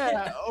 okay?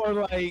 Yeah, or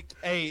like,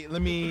 hey,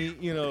 let me,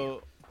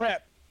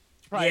 prep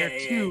prior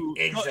to.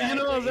 Exactly. You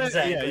know what I'm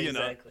saying?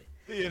 Exactly.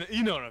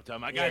 You know what I'm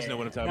talking about. Guys know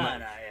what I'm talking about.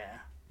 No, yeah.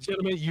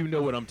 Gentlemen, you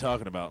know what I'm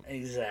talking about.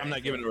 Exactly. I'm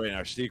not giving away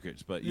our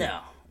secrets, but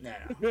No.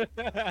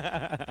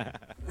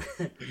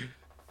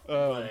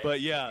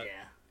 But yeah.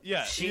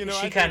 She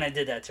kind of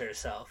did that to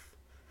herself.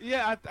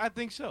 Yeah, I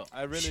think so.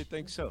 I really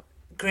think so.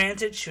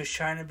 Granted, she was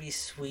trying to be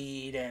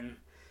sweet and,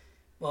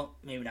 well,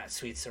 maybe not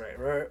sweet's the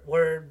right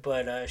word,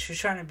 but she was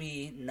trying to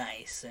be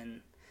nice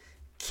and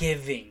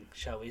giving,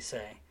 shall we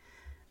say.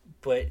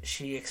 But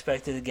she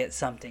expected to get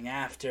something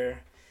after.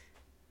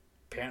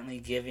 Apparently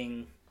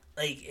giving,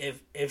 like,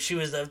 if she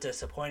was left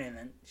disappointed,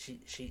 then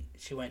she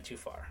went too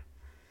far.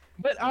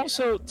 But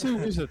also, too,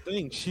 here's the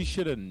thing. She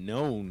should have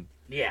known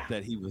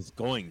that he was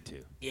going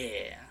to.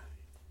 Yeah.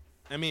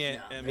 I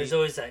mean, there's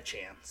always that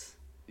chance.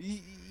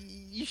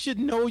 You should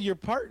know your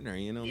partner,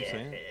 you know what I'm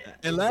saying? Yeah,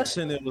 unless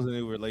it was a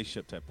new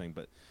relationship type thing,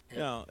 but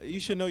you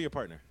should know your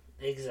partner.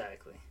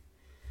 Exactly.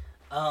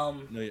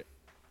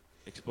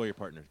 Explore your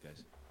partners,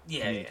 guys.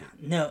 Yeah.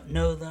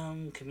 Know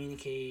them,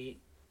 communicate.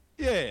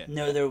 Yeah.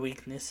 Know their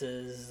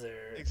weaknesses,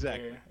 their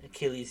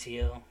Achilles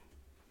heel.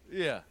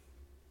 Yeah.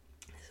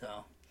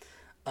 So,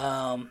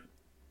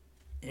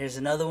 here's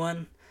another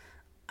one.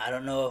 I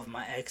don't know if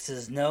my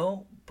exes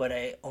know, but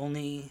I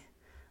only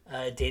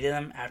dated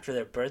them after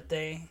their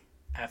birthday,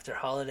 after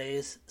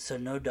holidays, so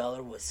no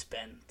dollar was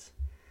spent.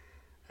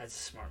 That's a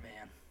smart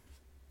man.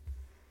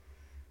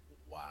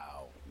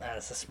 Wow.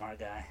 That's a smart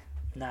guy.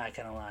 Not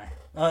gonna lie.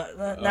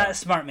 Not a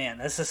smart man.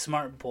 That's a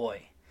smart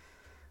boy.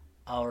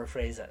 I'll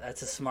rephrase that.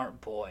 That's a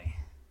smart boy.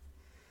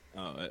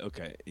 Oh,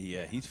 okay.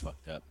 Yeah, he's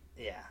fucked up.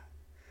 Yeah.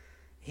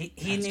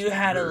 He knew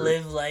how to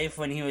live life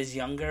when he was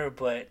younger,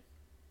 but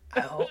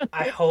I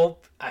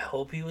hope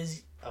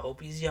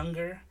he's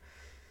younger.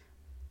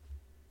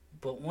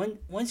 But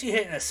once you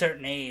hit a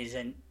certain age,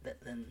 then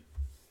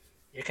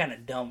you're kind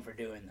of dumb for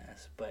doing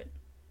this. But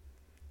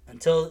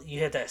until you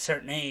hit that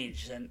certain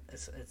age, then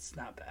it's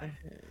not bad.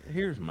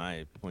 Here's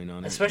my point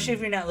on it. Especially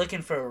if you're not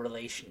looking for a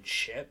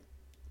relationship.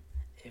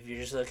 If you're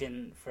just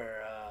looking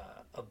for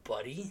a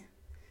buddy,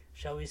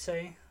 shall we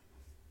say,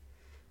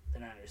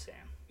 then I understand.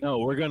 No,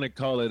 we're gonna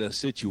call it a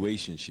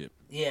situationship.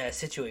 Yeah,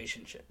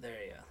 situationship. There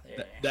you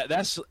go.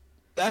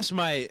 That's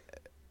my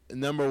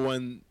number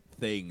one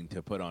thing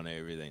to put on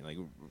everything. Like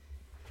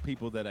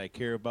people that I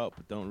care about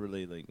but don't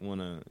really like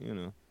want to,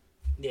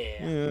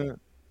 Yeah.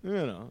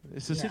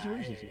 It's a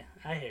situationship.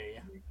 I hear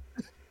you.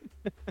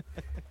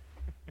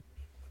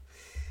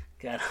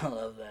 Gotta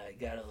love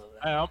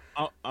that.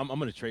 I'm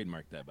gonna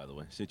trademark that, by the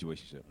way.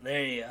 Situationship.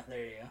 There you go.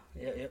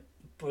 Yep.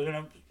 We're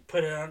gonna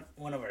put it on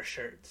one of our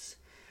shirts.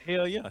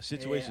 Hell yeah,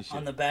 situationship. Yeah.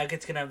 On the back,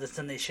 it's gonna have the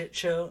Sunday Shit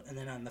Show, and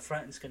then on the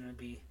front, it's gonna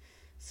be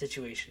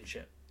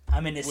situationship.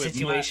 I'm in a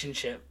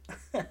situationship.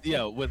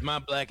 Yeah, with my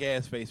black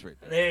ass face right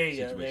there. There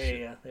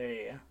you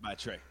go. By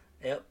Trey.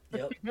 Yep.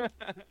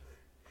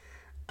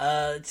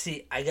 Let's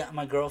see. I got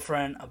my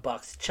girlfriend a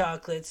box of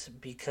chocolates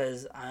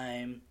because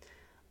I'm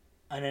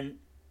unin.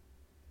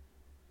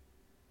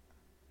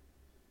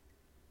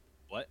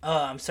 What?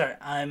 Oh, I'm sorry.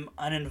 I'm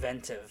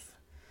uninventive.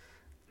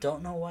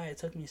 Don't know why it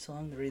took me so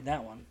long to read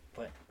that one,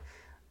 but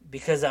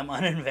because I'm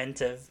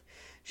uninventive,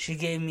 she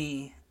gave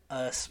me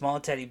a small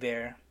teddy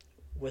bear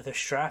with a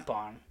strap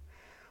on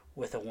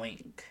with a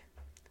wink.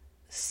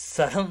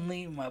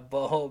 Suddenly, my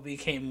butthole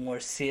became more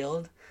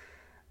sealed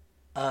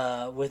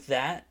with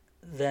that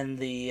than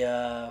the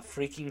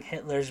freaking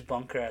Hitler's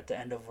bunker at the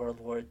end of World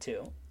War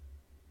II.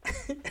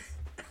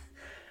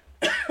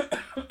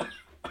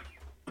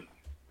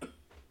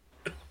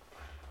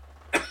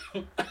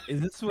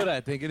 Is this what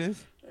I think it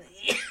is?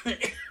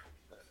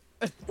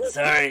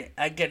 Sorry,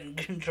 I couldn't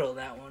control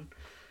that one.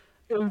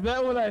 Is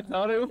that what I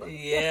thought it was?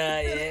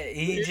 Yeah, yeah.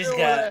 He You just know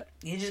got what?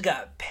 he just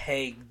got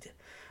pegged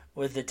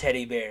with the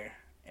teddy bear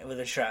with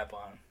a strap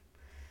on.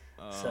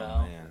 Oh, So,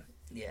 man.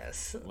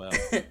 yes. Well,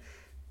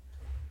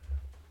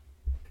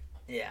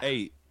 Yeah.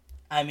 hey,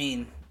 I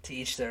mean, to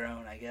each their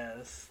own, I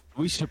guess.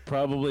 we should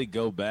probably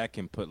go back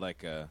and put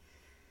like a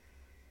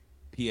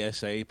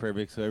PSA,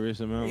 perfect service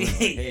amount. Like,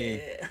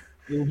 hey, Yeah.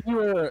 if you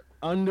are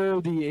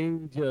under the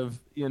age of,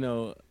 Well, you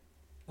know,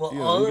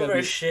 all you of gotta our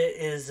be- shit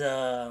is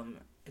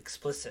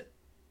explicit.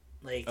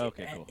 Like,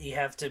 Okay, cool. you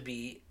have to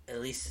be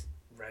at least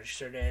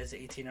registered as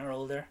 18 or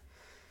older.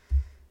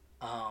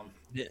 You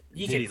Did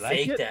can he like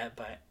fake it? that,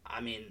 but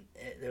I mean,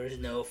 there was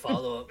no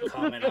follow up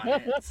comment on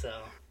it, so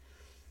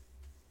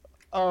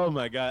Oh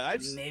my god!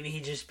 maybe he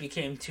just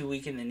became too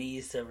weak in the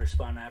knees to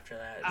respond after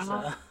that.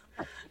 So.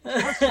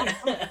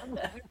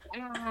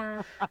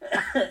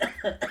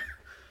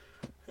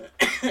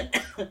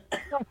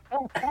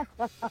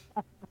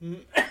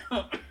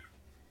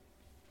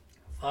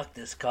 Fuck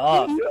this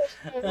cough.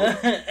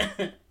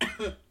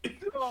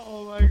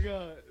 Oh my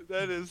god,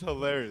 that is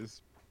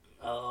hilarious.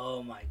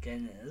 Oh my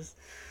goodness.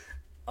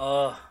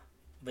 Oh,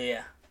 but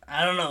yeah,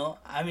 I don't know.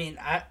 I mean,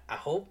 I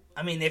hope.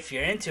 I mean, if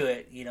you're into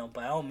it,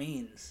 by all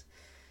means,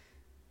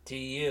 do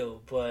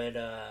you. But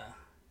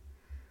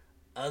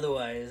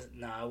otherwise,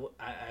 no,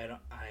 I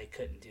don't. I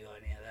couldn't do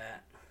any of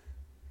that.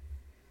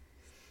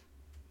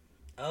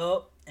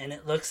 Oh, and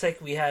it looks like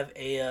we have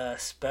a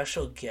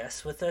special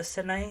guest with us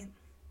tonight.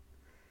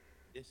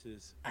 This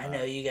is. I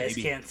know you guys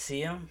baby, can't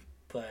see him,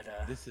 but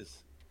This is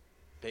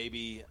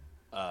baby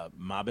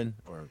Mobbin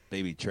or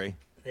baby Trey.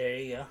 there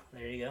you go.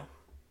 There you go.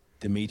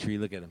 Dimitri,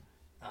 look at him.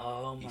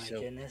 Oh my He's so-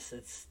 goodness,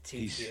 it's too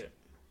he's- cute.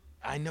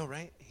 I know,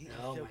 right? He's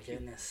Oh so my cute.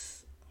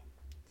 goodness.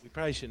 We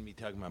probably shouldn't be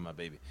talking about my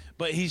baby,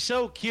 but he's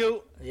so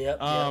cute. Yep.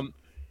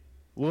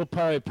 We'll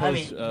probably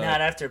post. I mean,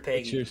 not after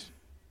Peggy. pictures.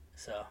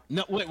 So.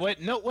 No, wait,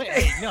 no, wait,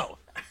 hey, no,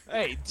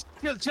 hey,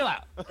 chill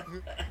out.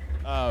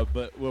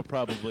 But we'll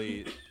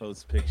probably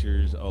post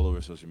pictures all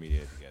over social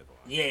media if you guys want.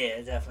 Yeah,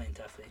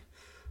 definitely.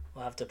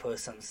 We'll have to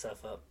post some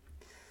stuff up.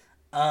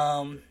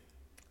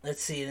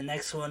 Let's see. The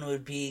next one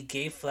would be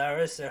gave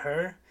flowers to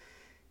her,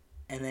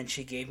 and then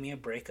she gave me a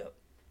breakup.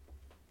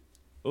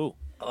 Ooh.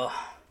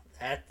 Oh,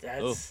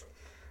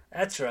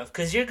 that's rough.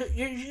 Cause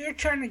you're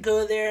trying to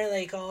go there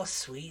like all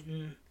sweet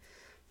and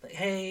like,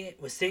 hey,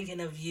 was thinking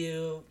of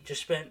you.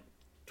 Just spent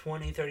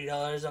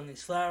 $20-$30 on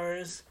these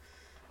flowers.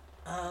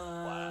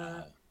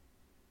 Wow.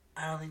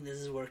 I don't think this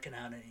is working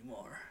out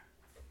anymore.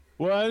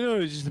 Well, I know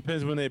it just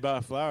depends when they buy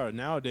flowers.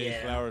 Nowadays,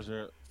 Yeah. flowers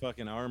are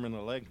fucking arm and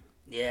a leg.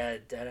 Yeah,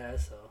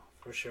 deadass though,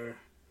 for sure.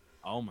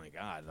 Oh my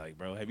god, like,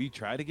 bro, have you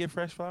tried to get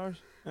fresh flowers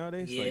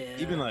nowadays? Yeah, like,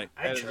 even like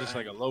I at just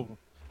tried. like a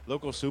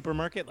local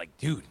supermarket. Like,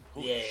 dude,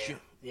 holy Yeah. shit.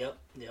 Yep.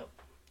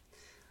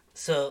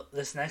 So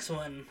this next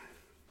one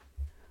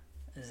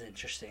is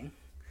interesting.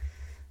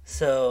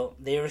 So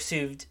they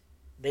received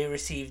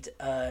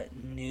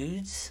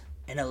nudes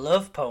and a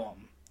love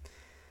poem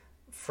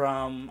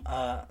from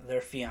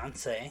their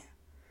fiance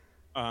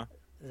Uh-huh.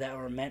 that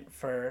were meant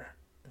for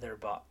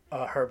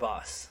her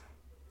boss.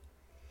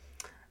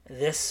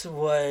 This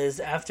was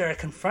after I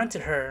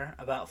confronted her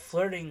about her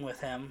flirting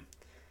with him,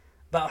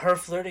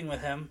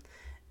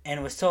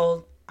 and was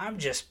told I'm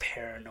just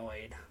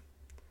paranoid.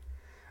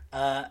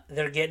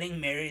 They're getting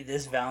married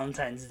this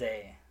Valentine's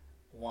Day.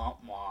 Womp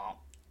womp.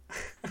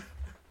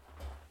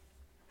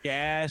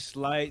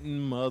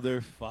 Gaslighting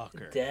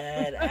motherfucker.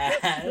 Dead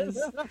ass.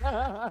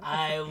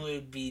 I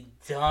would be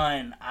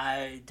done.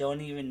 I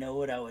don't even know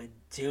what I would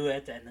do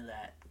at the end of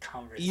that You're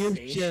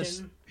conversation.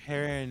 just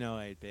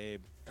paranoid,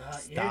 babe.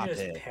 Stop you're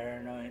just it.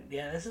 paranoid.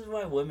 Yeah, this is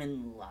why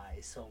women lie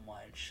so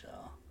much.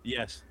 So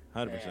Yes,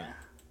 100%. yeah.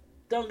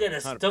 Don't get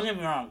 100%.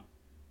 me wrong.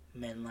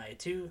 Men lie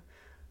too,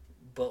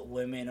 but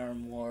women are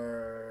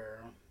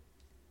more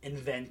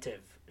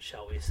inventive,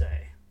 shall we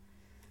say?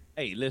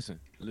 Hey, listen.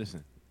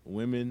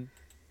 Women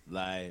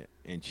lie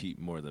and cheat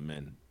more than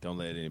men. Don't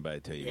let anybody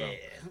tell you Yeah, wrong.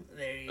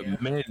 there you go.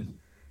 Men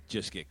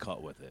just get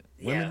caught with it.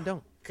 Women Yeah.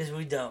 don't. Because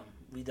we dumb.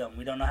 We don't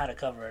know how to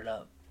cover it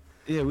up.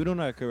 Yeah, we don't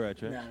know how to cover our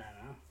tracks. No.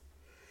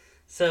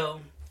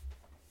 So,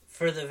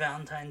 for the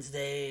Valentine's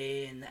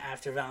Day and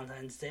after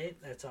Valentine's Day,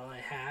 that's all I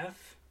have.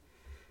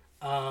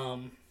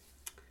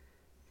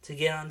 To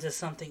get onto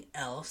something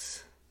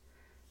else,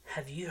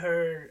 have you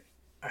heard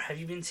or have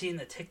you been seeing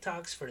the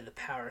TikToks for the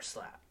power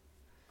slap?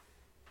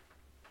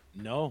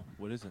 No,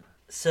 what is it?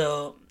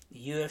 So By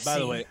the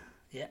UFC, way,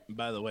 yeah.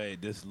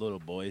 this little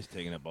boy is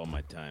taking up all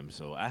my time,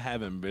 so I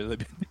haven't really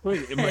been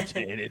doing much of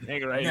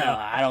anything right No, now.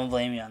 I don't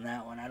blame you on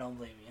that one. I don't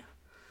blame you,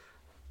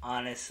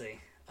 honestly.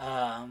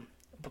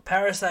 But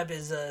Parasite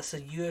is so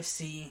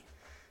UFC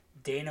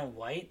Dana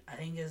White, I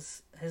think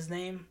is his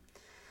name.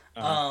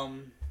 Uh-huh.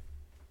 Um,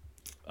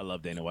 I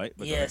love Dana White,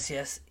 but go ahead.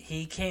 yes.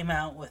 He came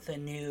out with a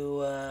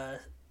new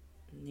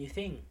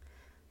thing.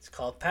 It's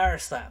called Power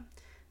Slap.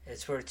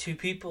 It's where two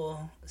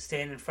people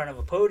stand in front of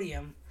a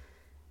podium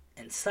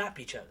and slap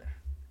each other.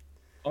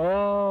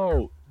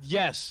 Oh,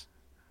 yes.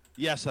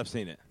 Yes, I've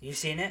seen it. You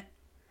seen it?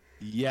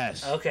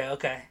 Yes.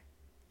 Okay.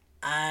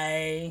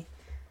 I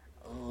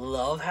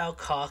love how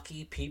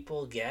cocky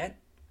people get,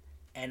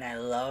 and I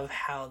love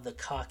how the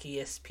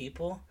cockiest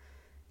people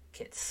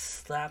get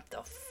slapped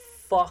the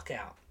fuck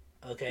out.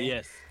 Okay?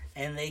 Yes.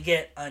 And they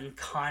get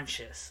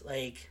unconscious.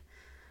 Like,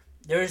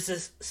 there's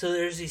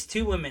these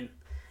two women,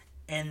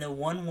 and the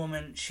one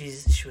woman, she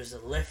was a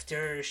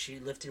lifter, she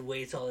lifted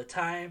weights all the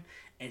time,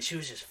 and she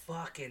was just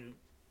fucking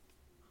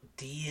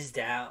deezed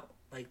out.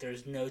 Like,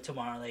 there's no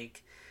tomorrow.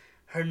 Like,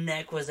 her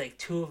neck was like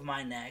two of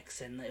my necks,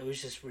 and it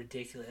was just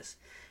ridiculous.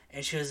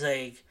 And she was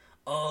like,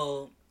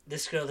 "Oh,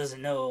 this girl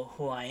doesn't know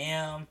who I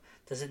am,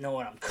 doesn't know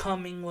what I'm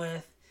coming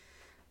with."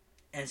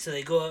 And so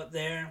they go up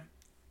there,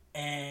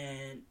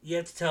 and you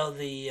have to tell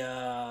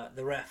the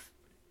ref,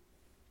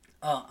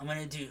 "Oh, I'm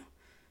gonna do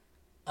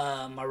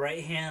my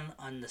right hand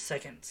on the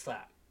second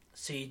slap."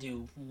 So you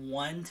do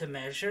one to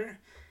measure,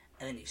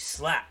 and then you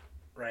slap,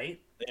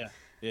 right? Yeah.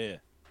 Yeah.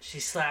 She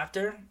slapped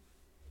her,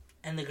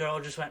 and the girl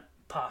just went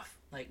puff,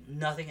 like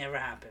nothing ever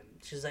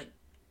happened. She's like,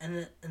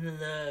 and then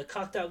the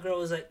cocked out girl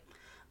was like,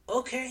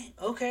 okay,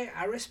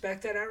 I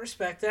respect that, I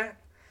respect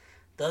that.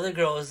 The other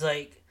girl was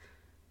like,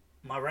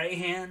 my right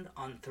hand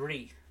on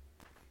three.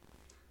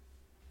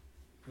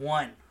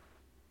 1,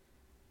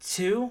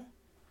 2,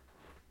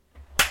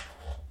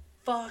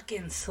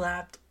 fucking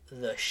slapped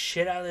the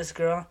shit out of this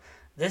girl.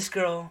 This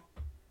girl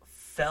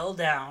fell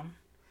down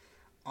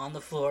on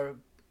the floor,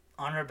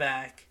 on her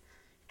back,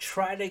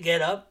 tried to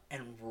get up,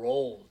 and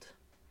rolled.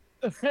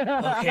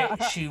 Okay,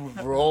 she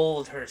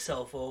rolled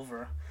herself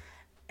over.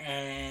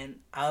 And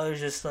I was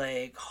just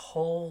like,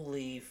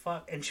 holy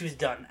fuck. And she was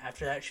done.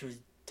 After that, she was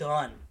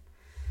done.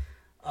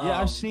 Yeah,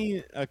 I've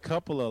seen a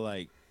couple of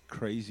like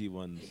crazy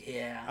ones.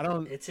 Yeah,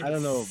 it's I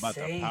don't know about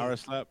the insane. power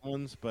slap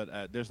ones,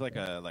 but there's like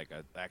a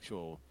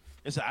actual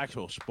it's an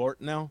actual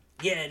sport now.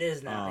 Yeah, it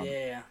is now. Um,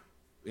 Yeah.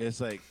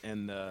 It's like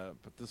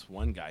but this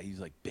one guy,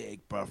 he's like big,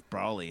 buff,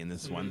 brawly, and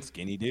this one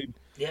skinny dude.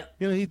 Yep.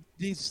 You know,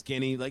 he's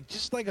skinny, like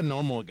just like a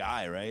normal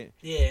guy, right?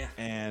 Yeah.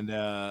 And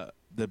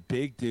the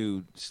big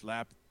dude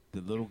slapped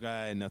the little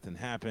guy, and nothing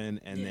happened.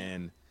 And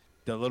then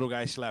the little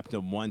guy slapped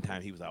him one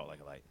time. He was out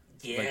like a light.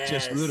 Yes. Like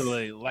just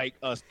literally like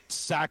a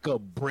sack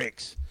of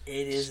bricks.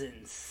 It is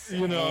insane.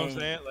 You know what I'm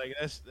saying? Like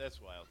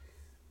that's wild.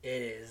 It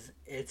is.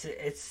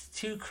 It's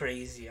too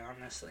crazy,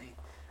 honestly.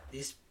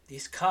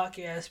 These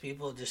cocky ass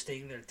people just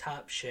think they're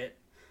top shit.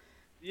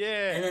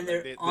 Yeah. And then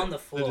they're on the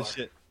floor. They're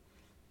shit.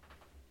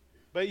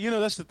 But you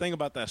know that's the thing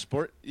about that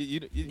sport.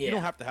 You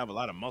don't have to have a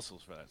lot of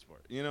muscles for that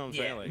sport. You know what I'm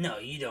saying? Like, no,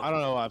 you don't. I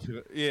don't know why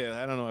people.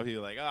 Yeah, I don't know if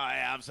you're like, oh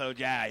yeah, I'm so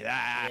jacked.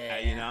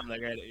 You know, I'm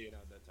like, you know,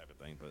 that type of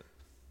thing. But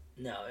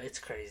no, it's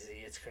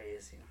crazy. It's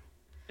crazy.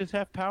 just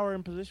have power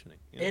and positioning.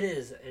 You know? It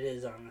is. It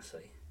is,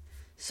 honestly.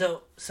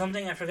 So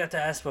something I forgot to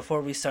ask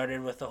before we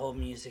started with the whole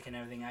music and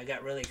everything. I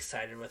got really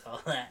excited with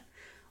all that.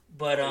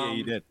 But Yeah,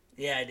 you did.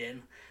 Yeah, I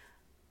did.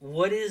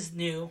 What is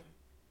new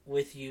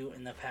with you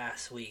in the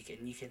past week?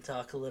 And you can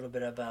talk a little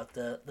bit about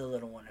the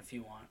little one if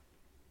you want.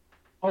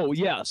 Oh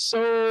yeah.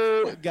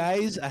 So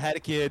guys, I had a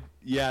kid.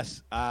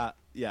 Yes.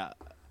 Yeah.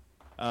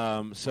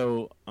 I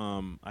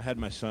had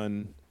my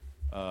son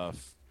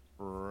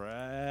Friday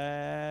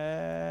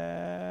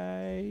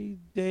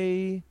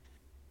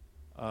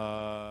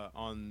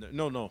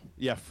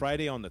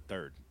Friday on the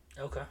 3rd.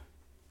 Okay.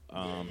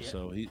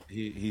 So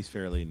he's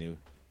fairly new.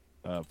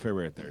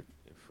 February 3rd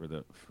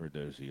for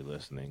those of you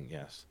listening.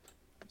 Yes.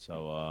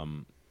 So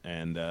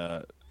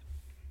the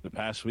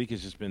past week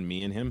has just been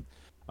me and him.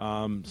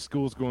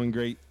 School's going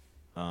great.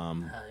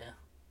 Hell yeah.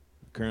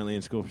 Currently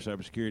in school for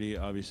cybersecurity.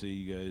 Obviously,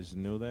 you guys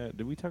know that.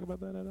 Did we talk about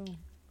that at all?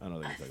 I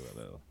don't think we talked about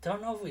that at all.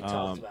 Don't know if we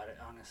talked about it,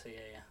 honestly.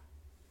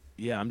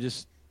 Yeah. Yeah,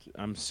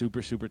 I'm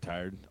super, super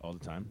tired all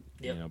the time.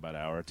 Yep. You know, about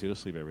an hour or two of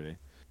sleep every day.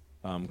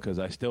 Because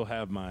I still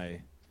have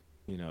my,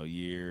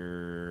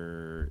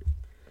 year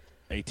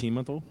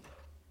 18-month-old.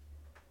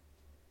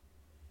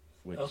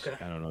 Which, Okay.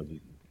 I don't know.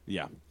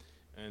 Yeah.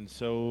 And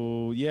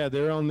so, yeah,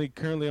 they're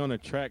currently on a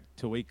track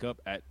to wake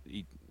up at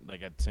the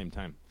same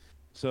time.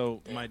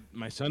 So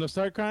my son will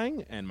start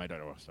crying and my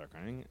daughter will start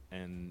crying,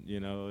 and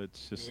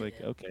it's just like,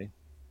 okay,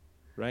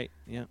 right,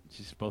 yeah,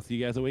 just both of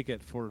you guys awake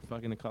at 4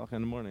 fucking o'clock in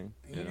the morning.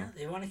 You know?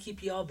 They want to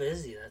keep you all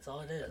busy. That's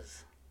all it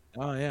is.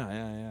 Oh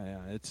yeah.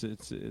 It's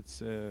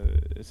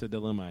a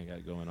dilemma I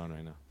got going on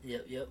right now.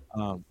 Yep.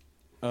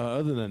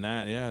 Other than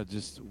that, yeah,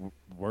 just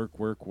work,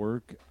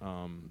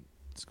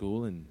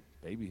 school and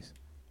babies.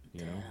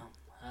 You know.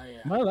 Oh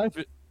yeah.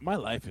 My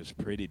life is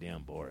pretty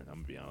damn boring. I'm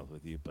gonna be honest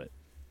with you, but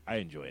I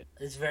enjoy it.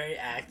 It's very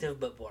active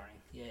but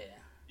boring. Yeah.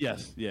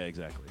 Yes, yeah,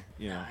 exactly.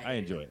 No, I I hear you.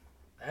 enjoy it.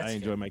 I That's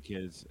enjoy good. my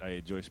kids. I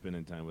enjoy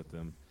spending time with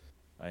them.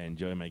 I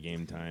enjoy my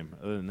game time.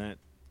 Other than that,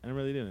 I don't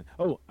really do it.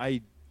 Oh,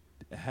 I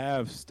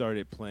have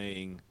started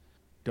playing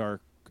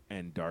Dark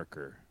and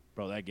Darker.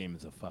 Bro, that game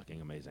is a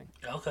fucking amazing.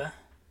 Okay.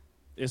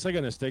 It's like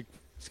an escape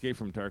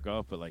from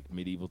Tarkov, but like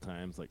medieval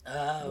times, like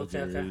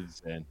Okay, okay.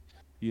 wizards and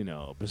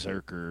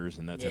berserkers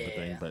and that Yeah, type of yeah,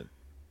 thing. yeah. But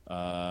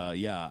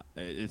yeah,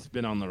 it's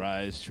been on the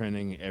rise,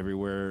 trending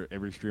everywhere.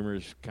 Every streamer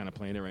is kind of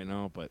playing it right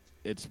now, but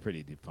it's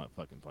pretty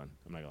fucking fun.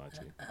 I'm not gonna lie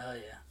to you. Oh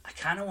yeah. I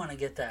kind of want to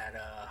get that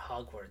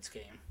Hogwarts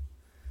game.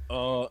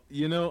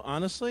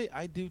 Honestly,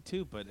 I do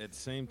too, but at the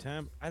same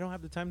time, I don't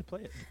have the time to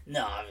play it.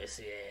 No,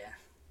 obviously, yeah,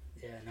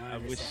 yeah. Yeah, no, I I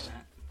wish understand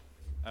that.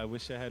 I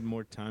wish I had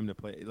more time to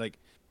play. Like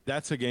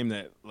that's a game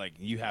that like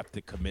you have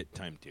to commit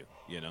time to,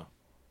 you know.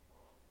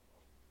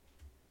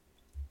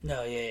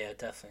 No, yeah, yeah,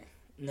 definitely.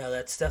 No,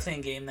 that's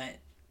definitely a game that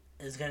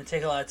is going to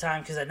take a lot of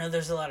time because I know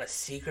there's a lot of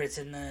secrets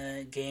in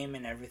the game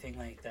and everything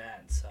like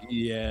that. So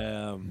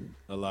Yeah,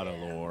 a lot of yeah,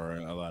 lore,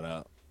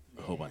 a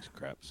whole yeah, bunch of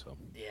crap. So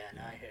yeah.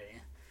 No, yeah. I hear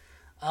you.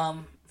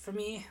 For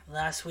me,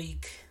 last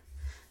week,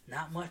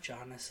 not much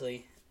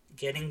honestly.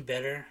 Getting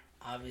better.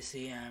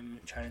 Obviously, I'm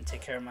trying to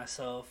take care of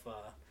myself,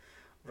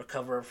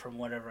 recover from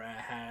whatever I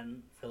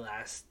had for the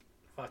last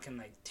fucking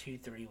like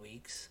 2-3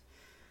 weeks.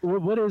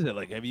 What is it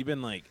like? Have you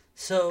been like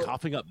So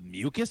coughing up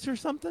mucus or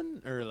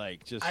something, or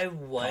like just I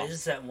cough?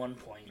 was at one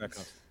point. Not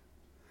cough.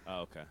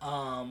 Oh, okay.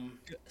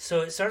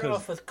 So it started Cause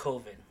off with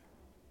COVID.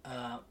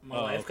 My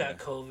oh, wife okay. got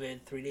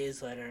COVID 3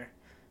 days later.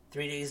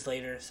 3 days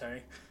later,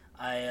 sorry,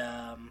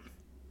 I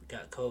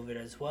got COVID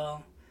as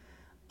well.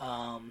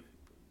 Um,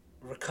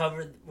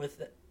 Recovered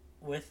with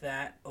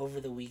that over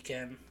the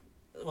weekend.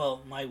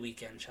 Well, my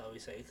weekend, shall we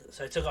say?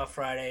 So I took off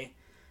Friday,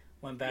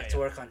 went Yeah, back to yeah.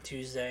 work on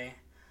Tuesday,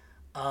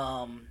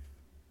 um,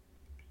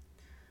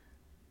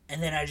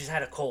 and then I just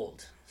had a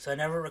cold. So I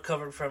never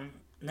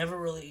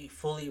really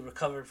fully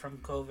recovered from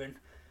COVID.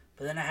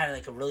 But then I had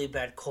like a really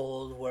bad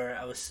cold where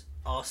I was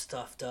all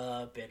stuffed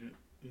up and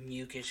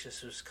mucus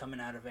just was coming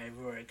out of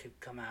everywhere it could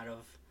come out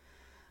of.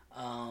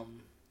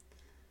 Um,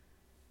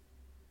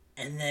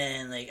 and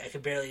then like I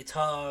could barely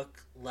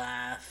talk,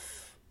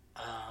 laugh,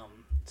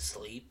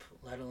 sleep,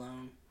 let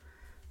alone.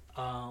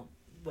 Um,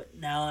 but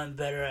now I'm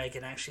better. I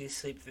can actually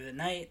sleep through the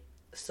night.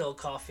 Still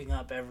coughing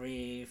up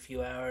every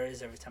few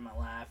hours, every time I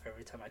laugh,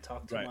 every time I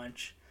talk too Right,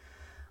 much,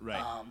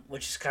 right.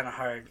 which is kind of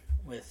hard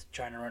with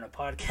trying to run a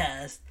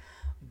podcast,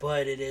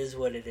 but it is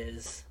what it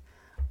is.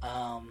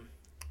 Um,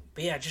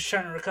 but yeah, just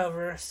trying to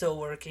recover, still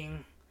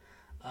working,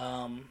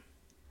 um,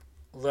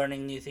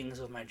 learning new things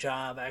with my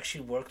job. I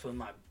actually worked with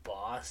my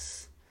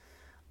boss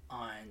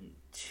on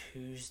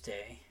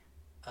Tuesday,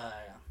 uh,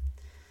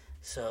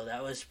 so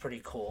that was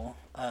pretty cool.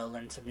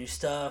 Learned some new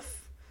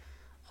stuff.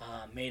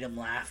 Made him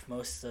laugh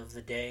most of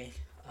the day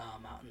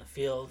out in the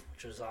field,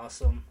 which was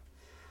awesome.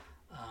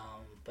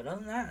 But other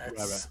than that, Right,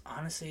 right. that's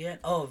honestly it.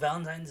 Oh,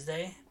 Valentine's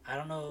Day. I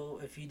don't know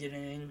if you did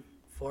anything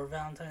for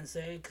Valentine's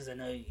Day because I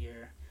know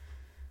you're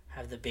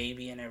have the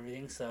baby and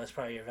everything, so that's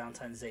probably your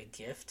Valentine's Day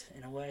gift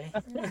in a way.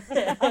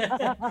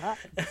 Yeah,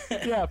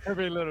 Yeah,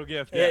 perfect little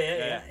gift. yeah, Yeah,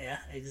 yeah, yeah. yeah,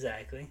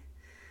 exactly.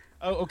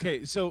 Oh,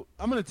 okay. So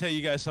I'm gonna tell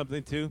you guys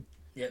something too.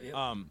 Yep, yep.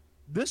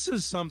 This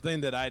is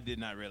something that I did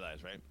not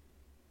realize. Right,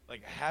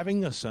 like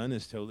having a son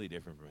is totally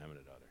different from having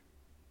a daughter.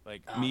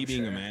 Like I'm me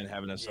being a sure. man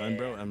having a son,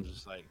 bro. Yeah, I'm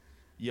just like,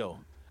 yo,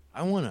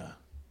 I wanna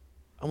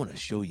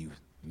show you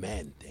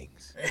man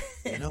things.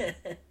 You know.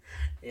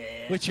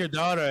 yeah, With your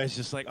daughter, it's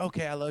just like,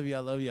 okay, I love you, I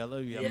love you, I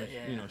love you. I'm yeah, gonna,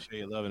 yeah, show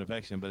you love and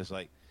affection. But it's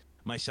like,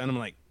 my son, I'm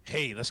like,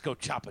 hey, let's go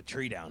chop a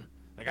tree down.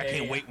 Like, I yeah,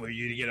 can't yeah, wait for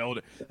you to get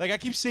older. Like, I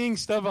keep seeing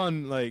stuff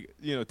on like,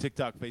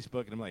 TikTok,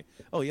 Facebook, and I'm like,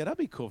 oh yeah, that'd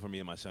be cool for me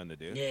and my son to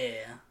do.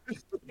 yeah,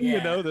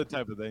 You know, yeah, that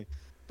type of thing.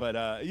 But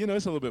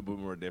it's a little bit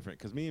more different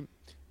because me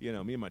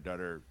and my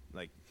daughter,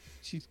 like,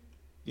 she's,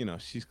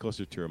 she's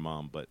closer to her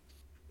mom, but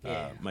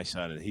yeah. my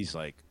son, he's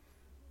like,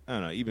 I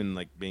don't know, even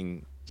like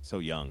being so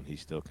young,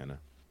 he's still kind of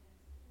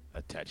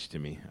attached to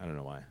me. I don't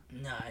know why.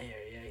 No, I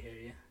hear you. I hear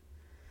you.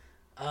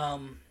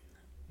 Um,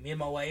 Me and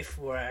my wife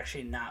were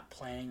actually not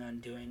planning on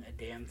doing a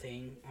damn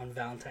thing on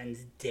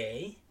Valentine's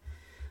Day.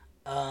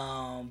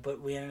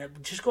 But we ended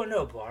up just going to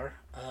a bar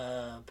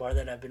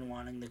that I've been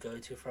wanting to go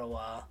to for a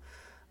while.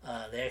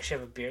 They actually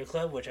have a beer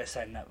club, which I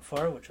signed up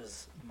for, which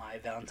was my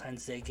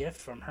Valentine's Day gift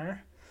from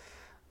her.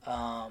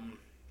 Um,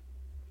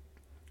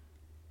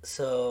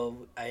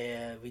 so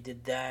we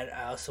did that.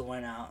 I also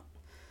went out,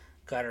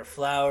 got her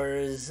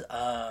flowers,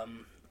 a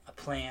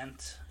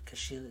plant, because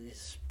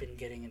she's been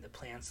getting into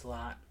plants a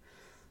lot.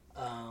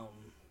 Um,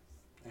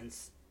 and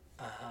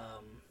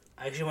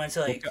I actually went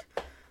to like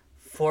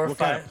four or What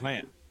kind of five.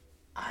 plant?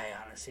 I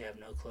honestly have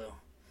no clue.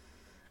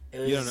 It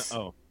You don't know? was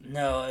Oh,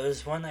 no, it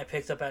was one I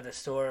picked up at the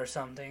store or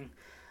something.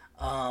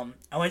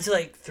 I went to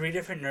like 3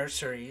 different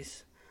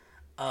nurseries,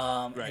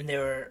 right. and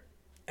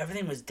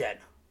everything was dead.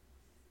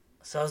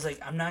 So I was like,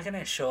 I'm not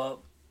gonna show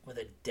up with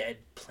a dead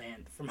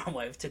plant for my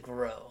wife to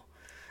grow.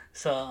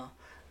 So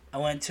I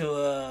went to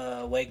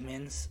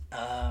Wegmans,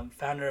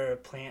 found her a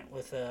plant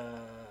with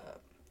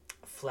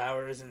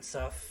flowers and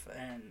stuff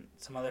and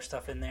some other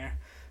stuff in there.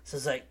 So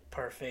it's like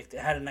perfect.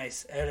 It had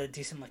a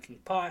decent looking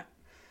pot.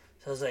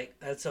 So I was like,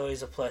 that's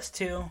always a plus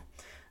too.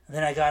 And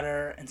then I got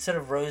her, instead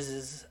of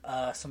roses,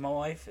 so my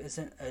wife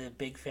isn't a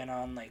big fan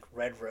on like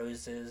red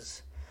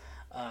roses.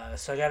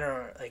 So I got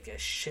her like a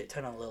shit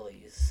ton of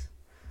lilies,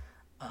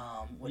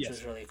 which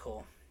was really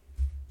cool.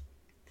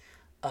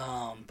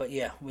 But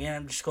yeah, we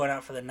ended up just going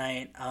out for the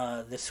night.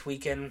 This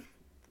weekend,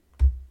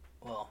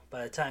 well,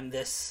 by the time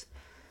this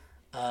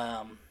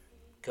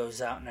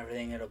goes out and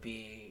everything, it'll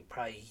be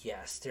probably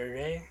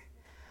yesterday.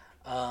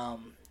 But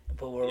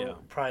we're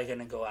probably going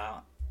to go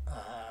out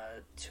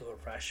to a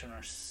restaurant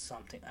or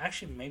something.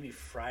 Actually, maybe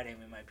Friday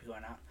we might be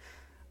going out.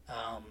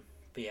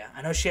 But yeah,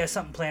 I know she has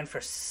something planned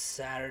for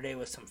Saturday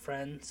with some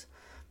friends,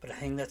 but I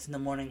think that's in the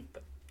morning,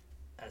 but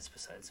that's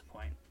besides the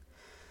point.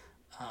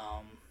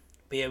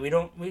 But yeah, we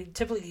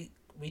typically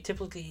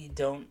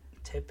don't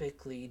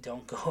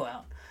go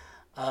out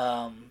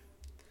on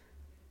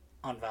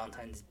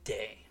Valentine's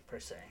Day per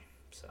se.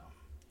 So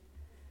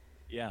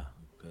yeah,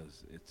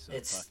 because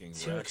it's fucking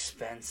too rush.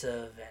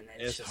 Expensive, and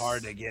it's just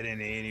hard to get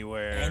into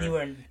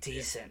anywhere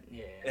decent.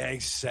 Yeah,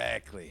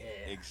 exactly.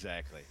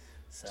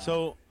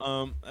 So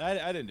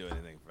I didn't do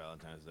anything for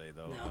Valentine's Day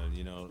though.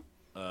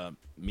 No.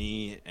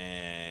 Me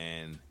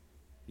and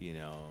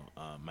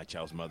my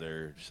child's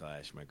mother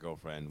 / my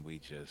girlfriend,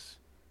 we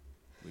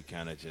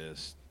kind of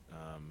just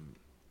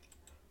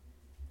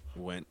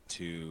went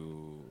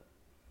to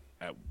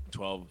at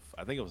 12.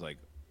 I think it was like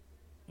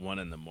 1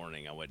 in the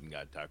morning. I went and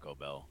got Taco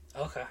Bell.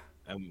 Okay.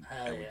 And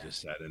we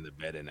just sat in the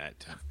bed and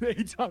ate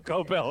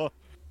Taco Bell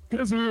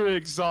because we were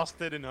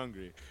exhausted and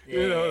hungry.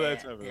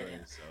 That's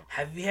everything. So.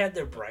 Have you had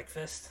their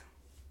breakfast?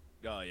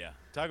 Oh yeah,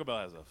 Taco Bell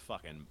has a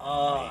fucking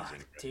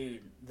amazing.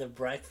 Dude, the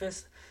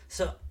breakfast.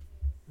 So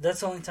that's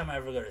the only time I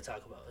ever go to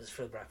Taco Bell is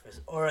for the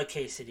breakfast, or a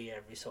quesadilla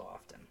every so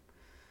often.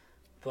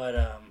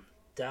 But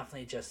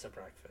definitely just the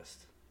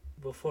breakfast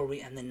before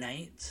we end the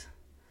night.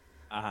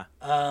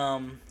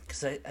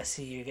 Because I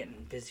see you're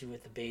getting busy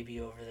with the baby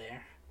over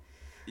there.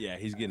 Yeah,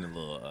 he's getting a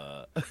little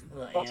a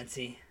little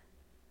antsy.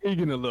 He's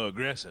getting a little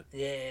aggressive.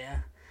 Yeah.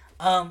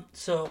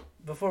 So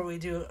before we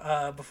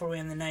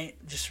end the night,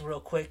 just real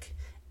quick,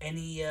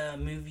 any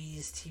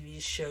movies,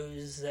 TV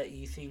shows that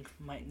you think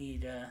might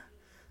need a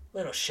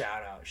little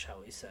shout out, shall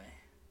we say,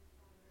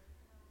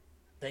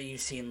 that you've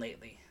seen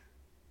lately?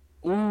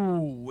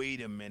 Ooh,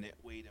 wait a minute.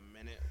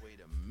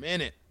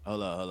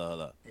 Hold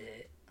up. Yeah.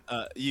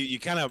 You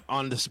kind of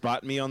on the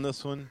spot me on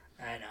this one.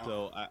 I know.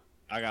 So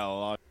I got to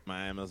log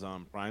my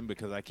Amazon Prime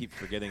because I keep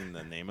forgetting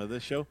the name of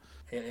this show.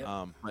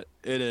 Yeah. But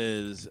it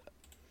is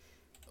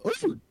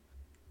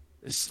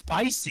it's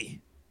spicy.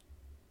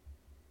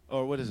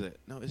 Or what is it?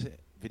 No, is it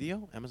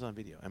video? Amazon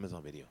Video. That's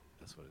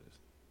what it is.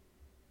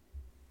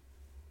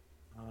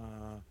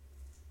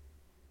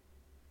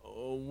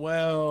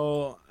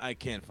 Well, I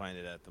can't find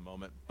it at the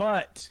moment,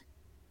 but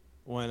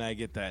when I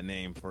get that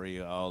name for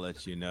you, I'll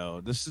let you know.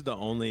 This is the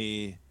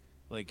only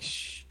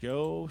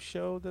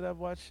show that I've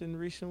watched in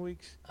recent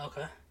weeks.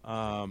 Okay.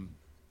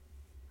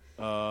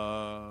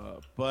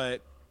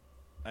 But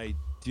I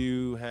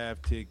do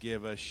have to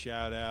give a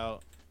shout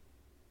out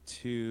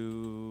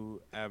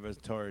to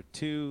Avatar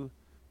 2.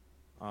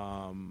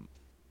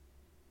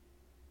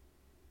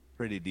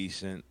 Pretty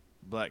decent.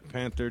 Black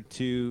Panther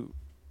 2.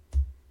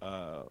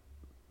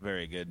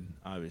 Very good.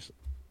 Obviously.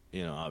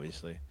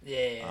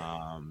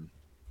 Yeah.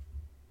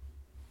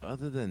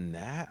 Other than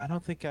that, I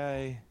don't think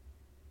I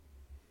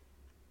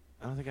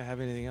have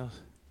anything else.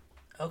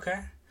 Okay.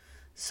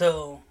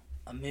 So,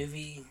 a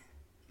movie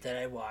that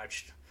I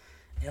watched,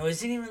 and it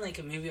wasn't even like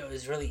a movie I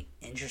was really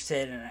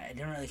interested in, and I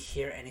didn't really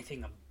hear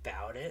anything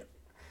about it.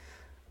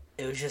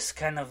 It was just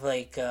kind of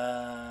like,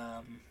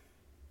 I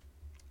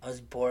was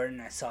bored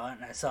and I saw it,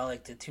 and I saw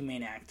like the two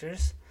main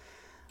actors.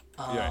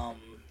 Fucking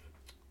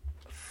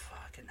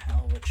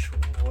hell, which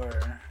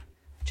were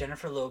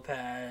Jennifer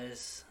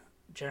Lopez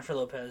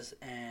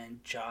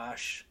and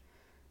Josh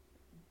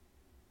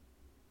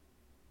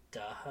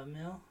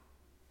Duhamel,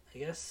 I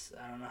guess.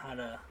 I don't know how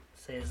to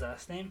say his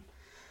last name.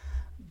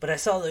 But I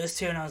saw those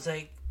two and I was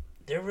like,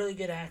 they're really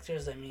good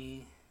actors. Let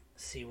me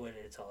see what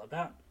it's all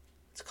about.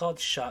 It's called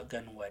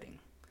Shotgun Wedding.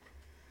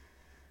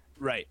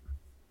 Right.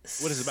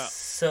 What is it about?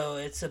 So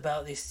it's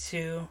about these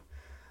two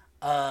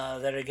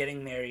that are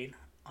getting married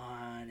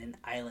on an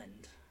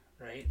island,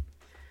 right?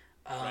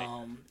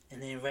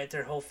 And they invite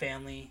their whole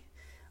family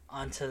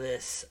onto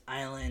this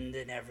island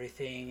and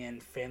everything,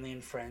 and family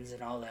and friends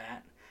and all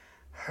that.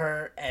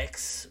 Her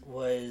ex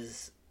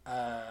was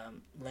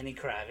Lenny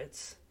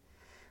Kravitz,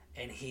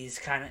 and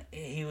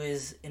he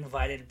was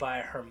invited by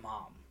her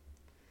mom.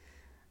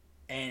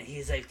 And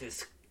he's like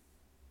this,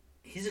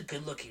 he's a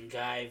good looking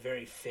guy,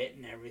 very fit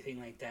and everything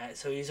like that.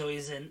 So he's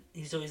always in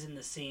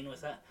the scene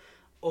with a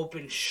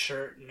open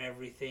shirt and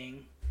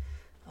everything.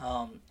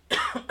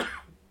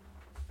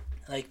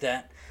 Like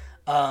that.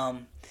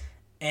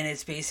 And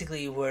it's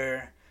basically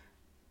where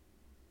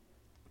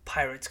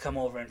pirates come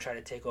over and try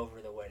to take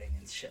over the wedding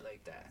and shit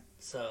like that.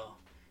 So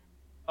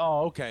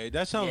Oh, okay. yeah,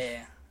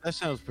 That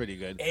sounds pretty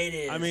good.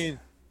 it I is. mean,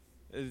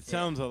 it Yeah,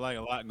 sounds like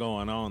a lot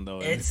going on though,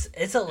 and it's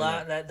a and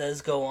lot that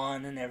does go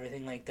on and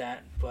everything like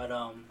that. But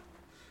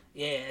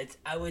yeah,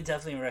 I would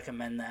definitely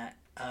recommend that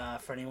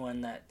for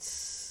anyone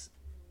that's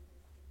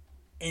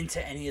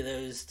into any of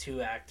those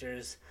two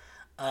actors.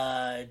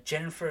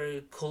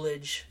 Jennifer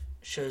Coolidge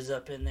shows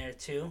up in there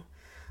too.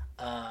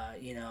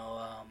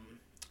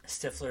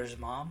 Stifler's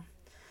mom.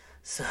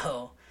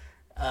 So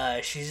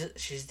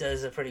she's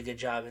does a pretty good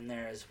job in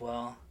there as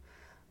well.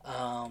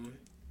 Um,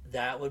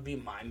 that would be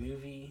my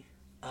movie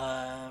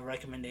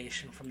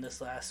recommendation from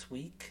this last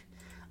week.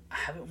 I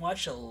haven't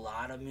watched a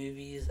lot of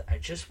movies. I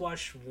just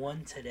watched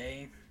one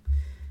today.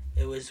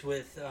 It was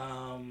with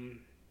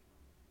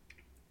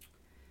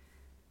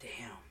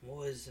damn, what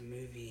was the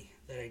movie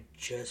that I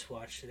just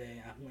watched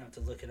today? I'm gonna have to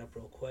look it up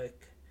real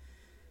quick.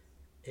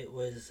 It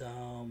was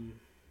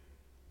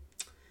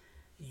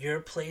Your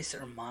Place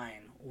or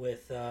Mine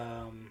with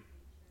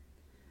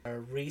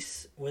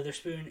Reese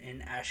Witherspoon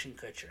and Ashton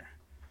Kutcher.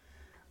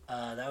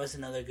 That was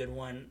another good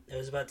one. It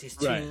was about these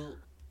right.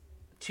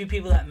 two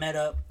people that met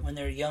up when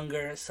they were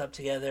younger, slept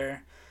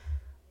together.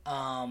 It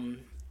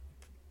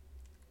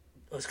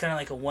was kind of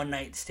like a one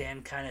night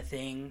stand kind of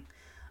thing.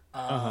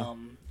 Uh-huh.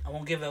 I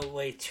won't give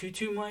away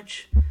too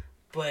much,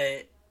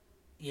 but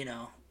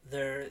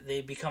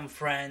they become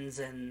friends,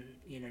 and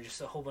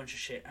just a whole bunch of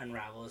shit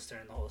unravels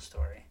during the whole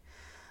story.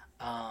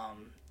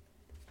 Um,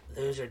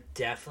 those are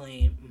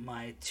definitely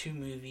my two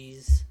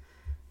movies.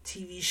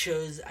 TV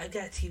shows, I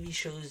got TV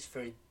shows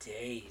for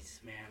days,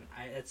 man.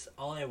 That's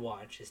all I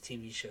watch is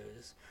TV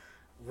shows.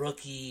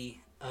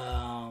 Rookie,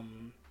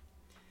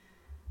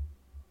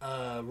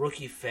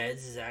 Rookie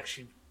Feds is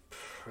actually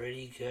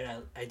pretty good.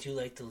 I do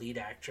like the lead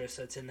actress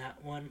that's in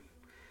that one.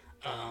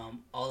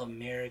 All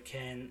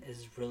American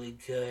is really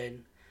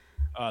good.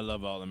 I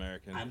love All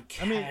American. I'm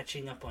I mean,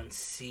 catching up on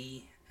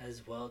C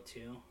as well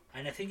too,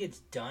 and I think it's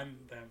done,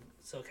 but I'm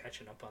still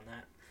catching up on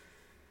that.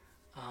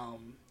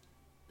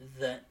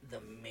 The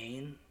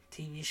main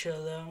TV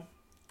show though,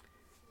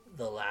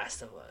 The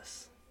Last of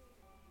Us.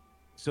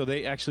 so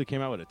they actually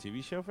came out with a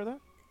TV show for that?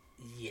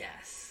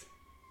 Yes,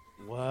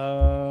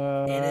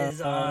 What? it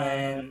is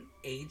on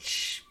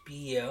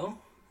HBO,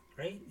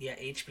 right? Yeah,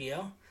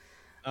 HBO.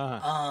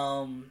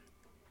 Uh-huh.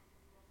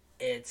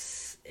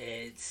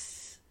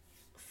 It's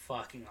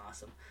fucking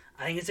awesome.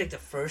 I think it's like the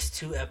first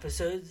two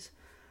episodes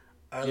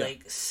are Yeah.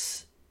 like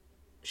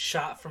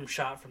shot from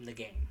the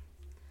game.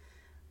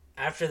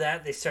 After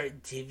that, they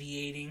start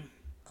deviating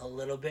a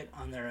little bit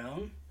on their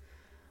own,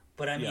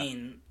 but I Yeah.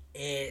 mean,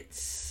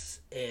 it's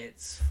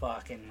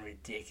fucking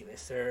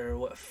ridiculous. They're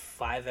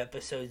 5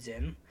 episodes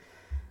in.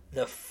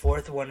 The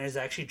fourth one is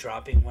actually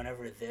dropping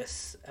whenever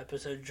this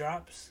episode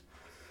drops.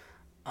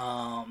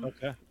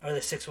 Okay. Or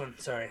the sixth one.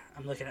 Sorry,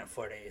 I'm looking at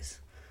 4 days.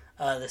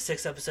 The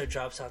sixth episode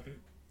drops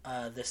on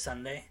this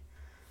Sunday.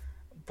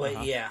 But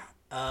Uh-huh.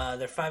 yeah,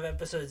 they're 5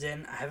 episodes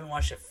in. I haven't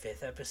watched the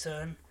fifth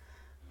episode,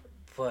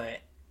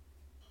 but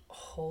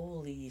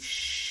holy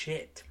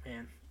shit,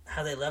 man!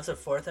 How they left the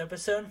fourth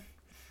episode,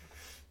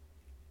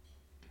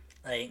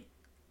 like,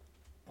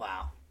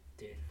 wow,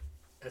 dude.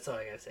 That's all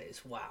I gotta say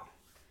is wow.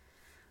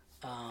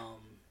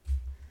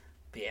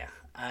 But yeah,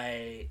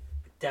 I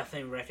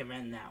definitely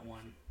recommend that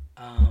one.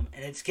 And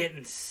it's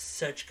getting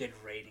such good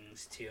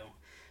ratings too,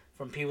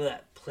 from people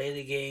that play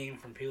the game,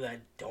 from people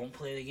that don't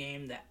play the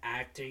game. The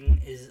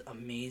acting is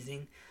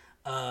amazing.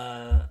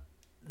 The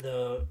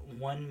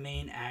one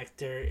main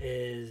actor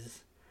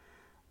is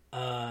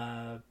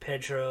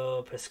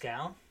Pedro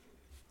Pascal.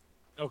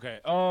 Okay.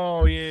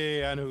 Oh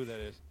yeah, I know who that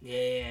is.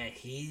 Yeah,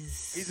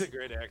 He's a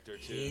great actor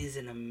too. he's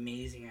an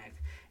amazing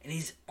actor, and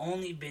he's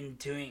only been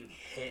doing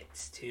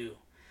hits too,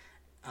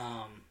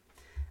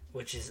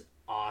 which is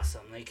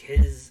awesome. Like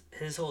his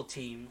whole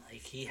team,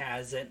 like he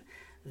has it.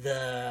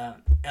 The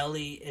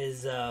Ellie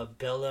is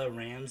Bella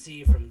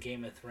Ramsey from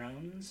Game of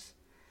Thrones.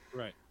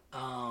 Right.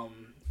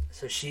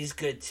 So she's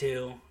good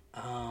too.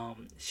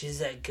 She's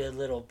that good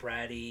little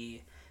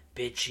bratty,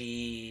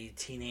 bitchy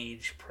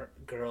teenage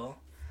girl.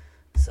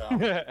 So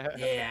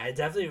yeah, I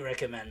definitely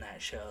recommend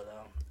that show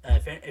though.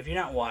 If you're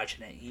not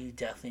watching it, you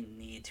definitely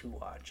need to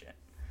watch it.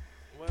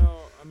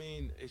 Well, I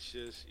mean, it's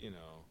just you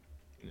know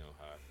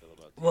how I feel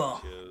about TV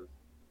Well,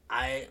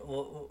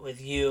 shows.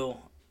 with you,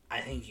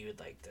 I think you would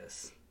like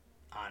this,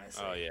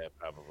 honestly. Oh yeah,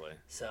 probably.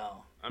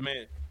 So I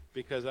mean,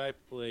 because I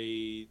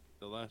played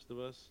The Last of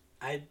Us.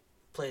 I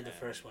played the and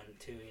first one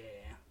too.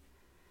 Yeah,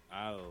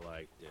 I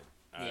liked it.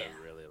 I Yeah.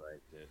 really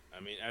liked it. I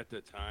mean, at the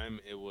time,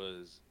 it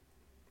was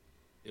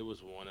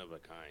one of a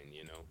kind,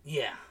 you know.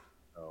 yeah. Yeah.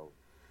 So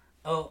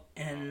Oh,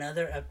 and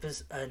another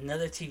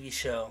TV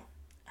show.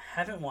 I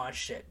haven't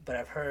watched it, but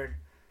I've heard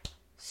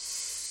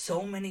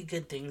so many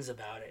good things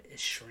about it. Is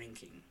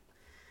Shrinking,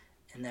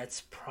 and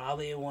that's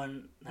probably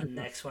the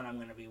next one I'm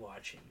going to be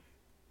watching.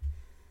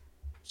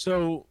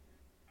 So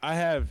I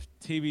have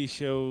TV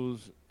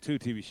shows, two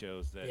TV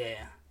shows that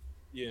Yeah.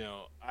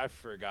 I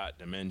forgot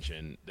to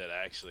mention that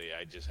actually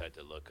I just had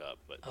to look up,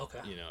 but Okay.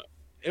 you know,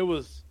 it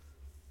was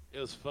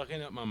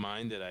fucking up my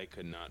mind that I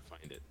could not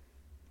find it.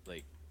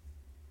 Like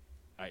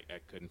I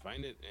couldn't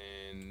find it,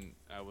 and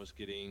I was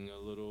getting a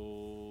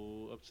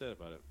little upset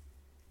about it.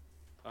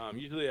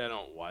 Usually I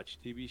don't watch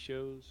TV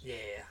shows, Yeah.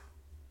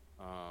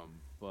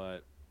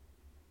 but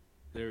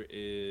there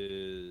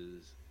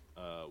is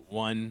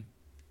one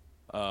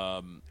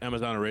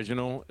Amazon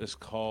original. It's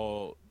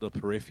called The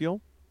Peripheral.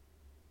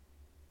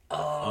 Um,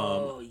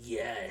 Oh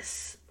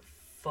yes.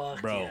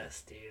 Fuck bro,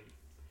 yes, dude.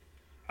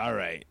 all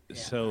right. Yeah.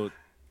 So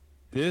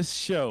this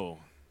show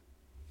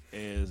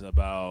is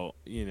about,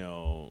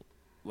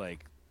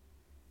 like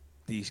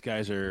these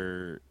guys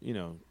are,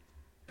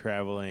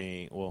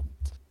 traveling. Well,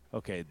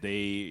 okay, they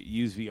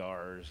use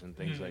VRs and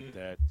things like Mhm.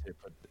 that to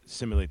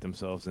simulate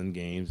themselves in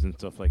games and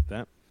stuff like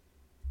that.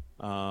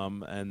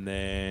 And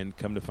then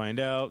come to find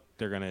out,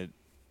 they're gonna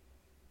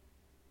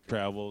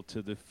travel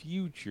to the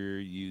future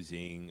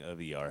using a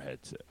VR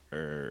headset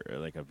or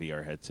like a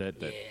VR headset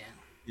that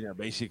Yeah.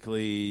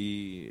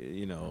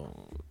 basically,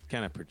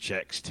 kind of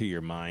projects to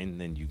your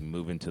mind. Then you can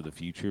move into the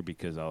future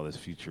because all this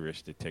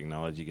futuristic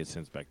technology gets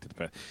sent back to the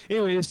past.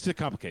 Anyway, it's too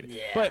complicated.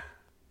 Yeah. But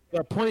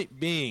the point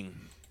being,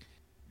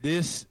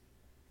 this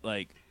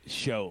like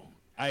show,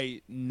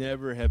 I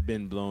never have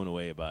been blown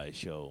away by a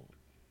show.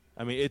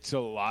 I mean, it's a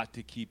lot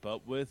to keep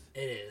up with, It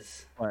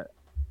is. but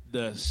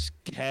the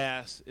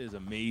cast is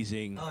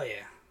amazing. Oh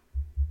yeah.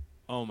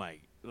 Oh my,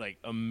 like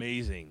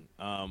amazing.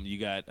 You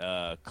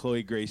got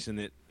Chloe Grace in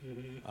it.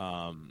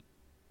 Mhm.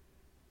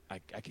 I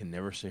can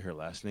never say her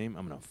last name.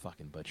 I'm gonna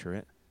fucking butcher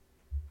it.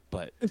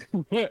 But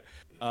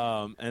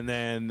and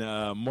then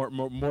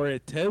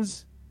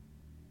Moritez.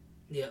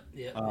 Yep.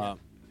 Yep. And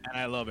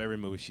I love every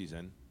movie she's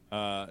in.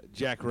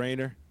 Jack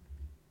Rayner.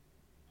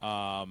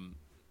 Um,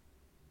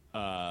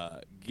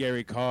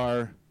 Gary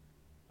Carr.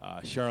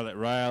 Charlotte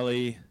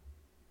Riley.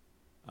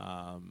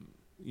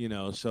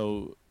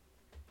 So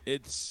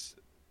it's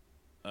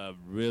a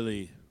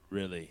really,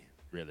 really,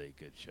 really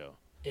good show.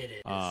 It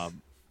is.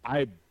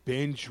 I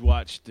binge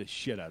watched the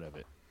shit out of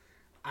it,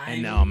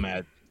 and now I'm I'm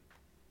mad.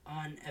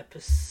 on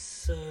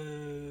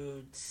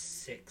episode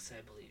 6,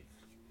 I believe.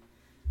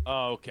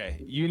 Oh, okay.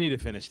 You need to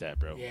finish that,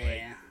 bro. Yeah.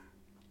 Like,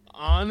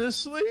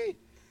 honestly,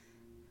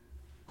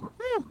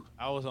 whew,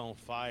 I was on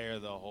fire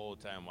the whole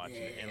time watching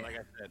it. And Yeah. like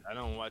I said, I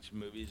don't watch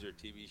movies or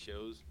TV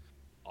shows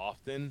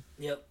often,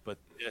 Yep. but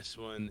this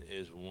one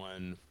is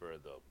one for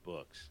the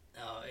books.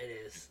 Oh, it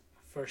is.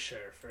 For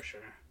sure. For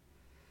sure.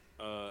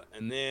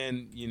 And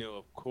then,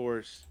 of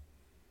course,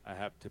 I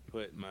have to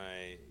put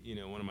my,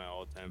 one of my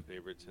all-time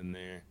favorites in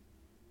there,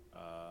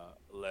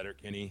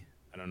 Letterkenny.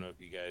 I don't know if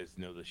you guys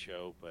know the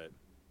show, but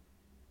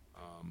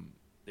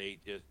they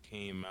just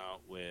came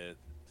out with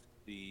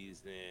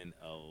season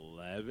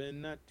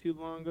 11 not too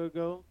long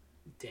ago,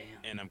 Damn.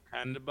 and I'm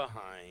kind of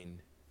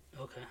behind,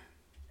 Okay.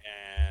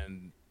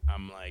 and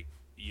I'm like,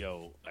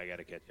 yo, I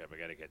gotta catch up.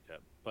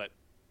 But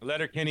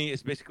Letterkenny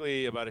is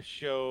basically about a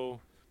show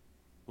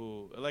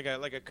like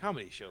a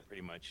comedy show,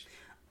 pretty much.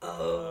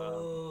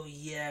 Oh,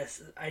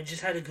 yes. I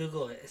just had to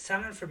Google it. It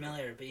sounded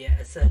familiar, but yeah,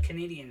 it's a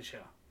Canadian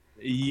show.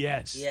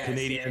 Yes, Yes.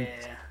 Canadian.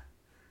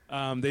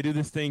 Yeah. They do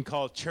this thing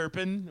called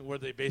chirping, where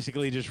they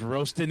basically just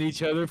roasting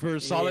each other for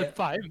a solid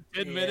Yeah.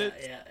 5-10 minutes.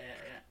 Yeah.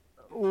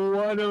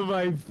 One of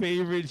my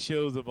favorite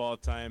shows of all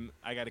time.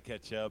 I got to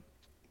catch up.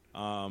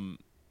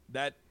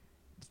 That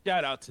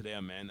shout out to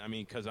them, man. I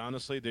mean, because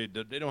honestly, they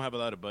don't have a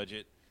lot of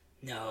budget.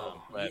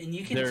 No, But and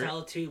you can they're-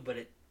 tell too.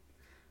 But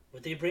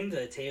what they bring to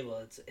the table,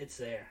 it's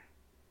there.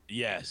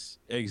 Yes,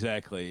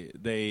 exactly.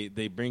 They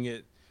bring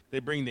it. They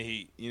bring the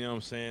heat. You know what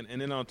I'm saying?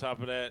 And then on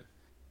top of that,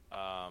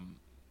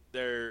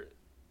 their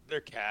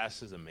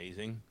cast is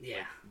amazing. Yeah,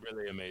 Like,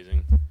 really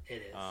amazing.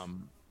 it is.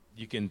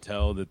 You can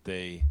tell that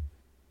they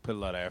put a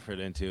lot of effort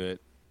into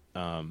it,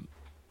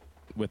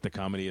 with the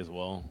comedy as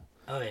well.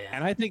 Oh yeah.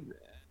 And I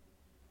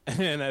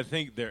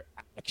think they're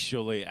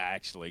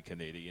actually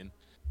Canadian.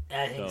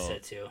 I think so so-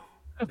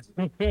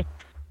 too.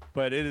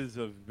 But it is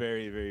a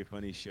very, very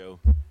funny show.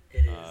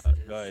 It is. It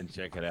is. Go ahead and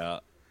check it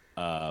out.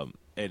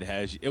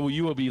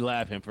 You will be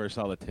laughing for a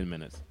solid 10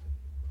 minutes.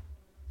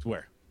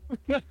 Swear.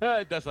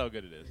 That's how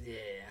good it is. Yeah.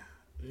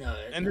 No.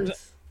 And there's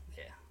That's,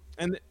 yeah.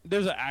 And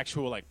there's an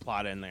actual like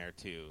plot in there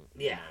too.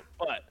 Yeah.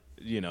 But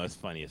it's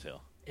funny as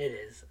hell. It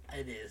is.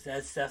 It is.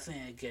 That's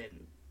definitely a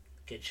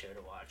good show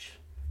to watch.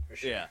 For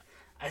sure. Yeah.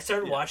 I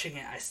started watching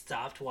it. I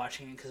stopped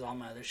watching it because all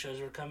my other shows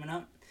were coming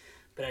up,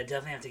 but I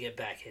definitely have to get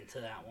back into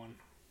that one.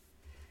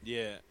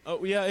 Yeah.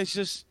 Oh yeah. It's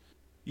just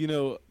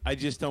I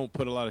just don't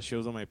put a lot of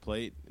shows on my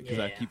plate because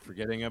I Yeah. keep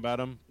forgetting about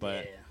them.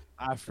 But Yeah.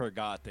 I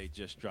forgot they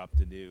just dropped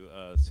a new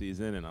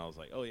season, and I was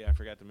like, oh yeah, I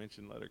forgot to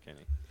mention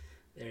Letterkenny.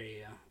 There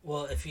you go.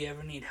 Well, if you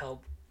ever need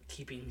help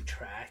keeping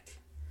track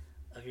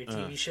of your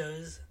TV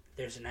shows,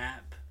 there's an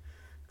app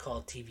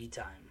called TV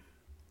Time.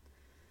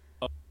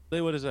 Hey,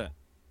 what is that?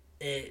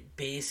 It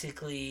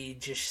basically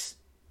just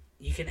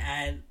you can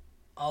add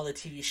all the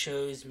TV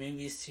shows,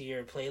 movies to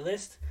your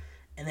playlist,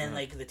 and then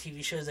like the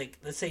TV shows, like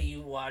let's say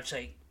you watch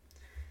like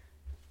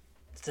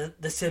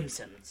The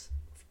Simpsons,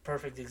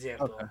 perfect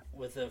example, Okay.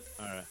 with a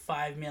Alright.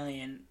 5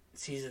 million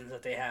seasons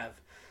that they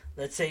have.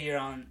 Let's say you're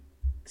on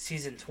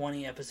season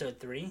 20, episode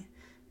 3.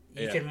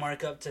 You Yeah. can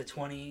mark up to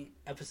 20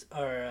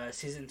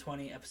 season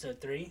 20,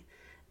 episode 3,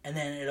 and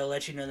then it'll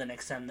let you know the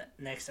next time the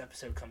next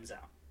episode comes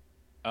out.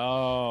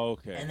 Oh,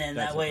 okay. And then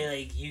That's that way,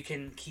 okay. like, you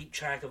can keep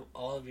track of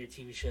all of your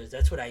TV shows.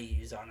 That's what I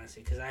use,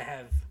 honestly, because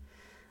I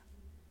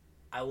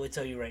would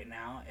tell you right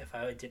now, if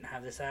I didn't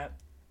have this app,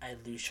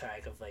 I'd lose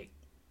track of like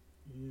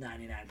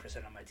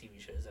 99% of my TV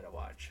shows that I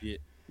watch.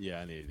 Yeah,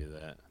 I need to do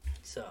that.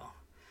 So,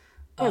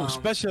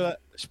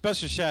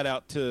 Special shout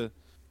out to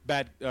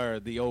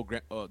the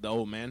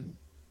old man.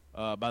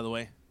 By the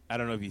way, I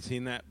don't know if you've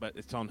seen that, but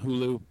it's on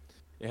Hulu.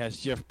 It has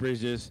Jeff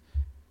Bridges,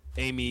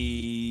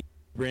 Amy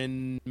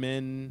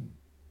Brennan,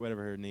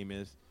 whatever her name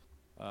is,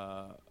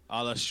 Ala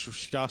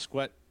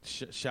Shasquet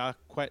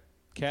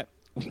Cat,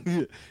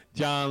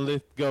 John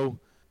Lithgow.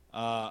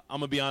 I'm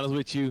gonna be honest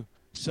with you,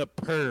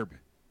 superb.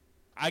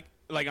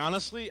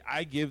 Honestly,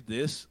 I give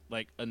this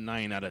like a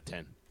 9 out of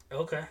 10.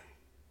 okay.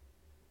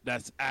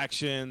 That's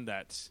action.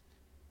 That's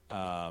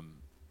plot.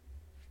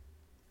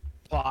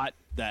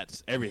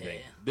 That's everything.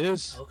 Yeah.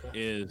 This Okay.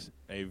 is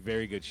a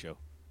very good show.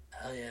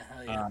 Hell yeah,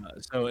 hell yeah.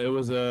 So it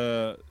was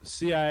a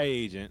CIA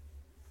agent.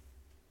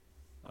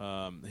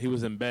 He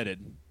was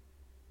embedded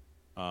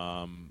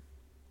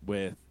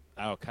with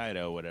Al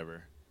Qaeda or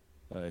whatever.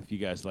 If you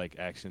guys like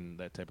action,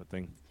 that type of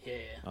thing.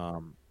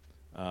 Yeah.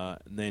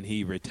 Then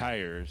he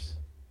retires,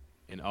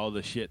 and all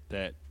the shit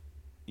that,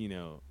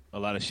 a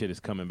lot of shit is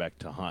coming back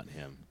to haunt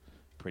him,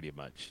 pretty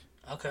much.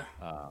 Okay.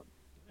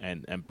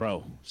 And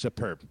bro,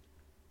 superb.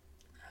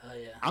 Hell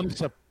yeah.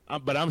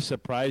 I'm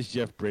surprised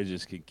Jeff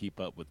Bridges can keep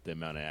up with the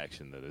amount of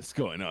action that is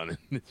going on in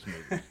this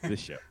movie, this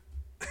show.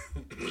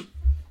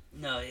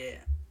 No, yeah.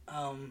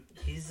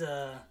 He's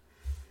a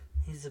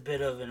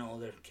bit of an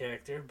older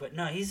character, but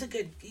no, he's a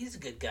good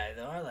guy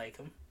though. I like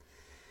him.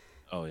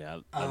 Oh yeah,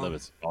 I love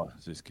his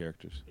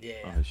characters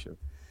Yeah. on his show.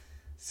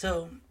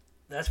 So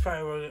that's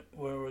probably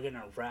where we're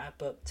gonna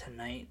wrap up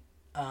tonight.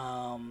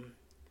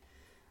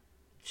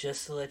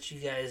 Just to let you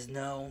guys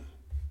know,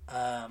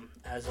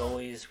 as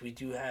always, we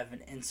do have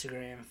an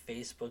Instagram,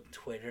 Facebook,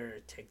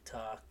 Twitter,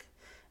 TikTok,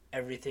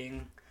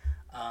 everything.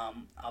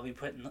 I'll be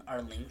putting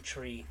our link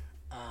tree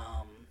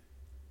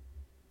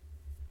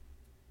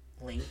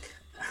link,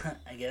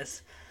 I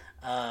guess,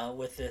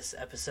 with this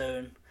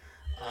episode.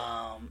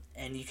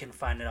 And you can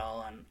find it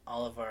all on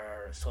all of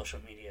our social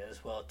media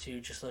as well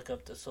too. Just look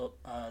up the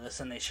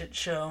Sunday Shit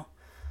Show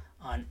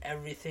on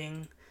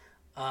everything,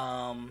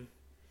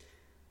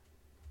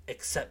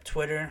 except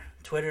Twitter.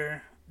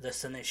 The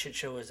Sunday Shit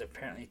Show was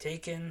apparently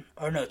taken,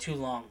 or no, too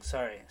long.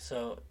 Sorry.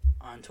 So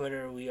on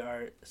Twitter we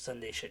are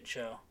Sunday Shit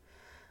Show.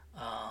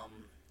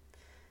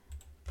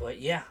 But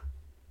yeah,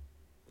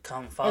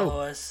 come follow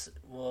us.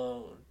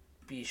 We'll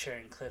be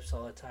sharing clips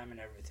all the time and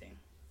everything.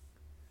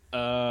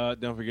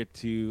 Don't forget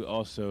to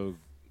also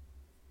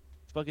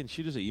fucking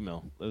shoot us an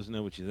email. Let us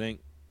know what you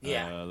think.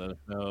 Yeah. Let us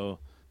know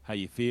how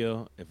you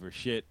feel. If we're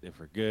shit, if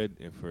we're good,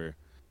 if we're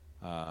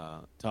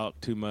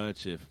talk too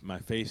much, if my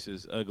face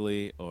is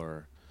ugly,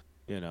 or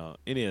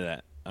any of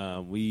that.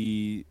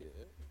 We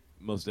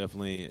most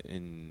definitely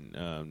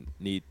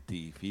need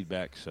the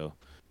feedback. So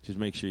just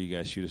make sure you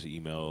guys shoot us an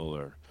email,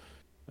 or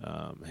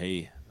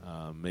hey,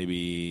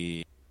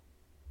 maybe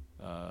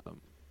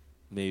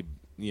we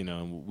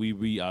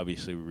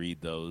obviously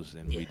read those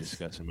and we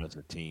discuss them as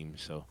a team.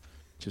 So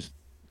just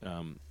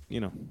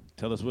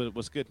tell us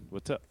what's good,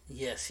 what's up.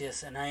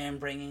 Yes, and I am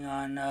bringing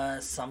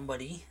on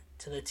somebody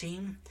to the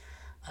team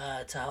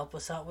to help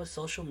us out with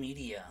social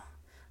media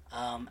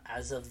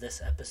as of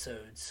this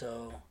episode.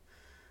 So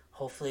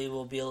hopefully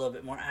we'll be a little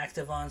bit more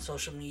active on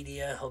social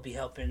media. He'll be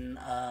helping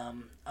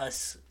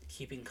us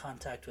keep in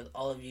contact with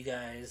all of you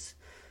guys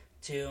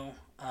too.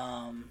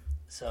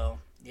 So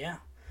yeah,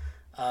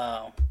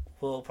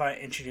 we'll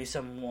probably introduce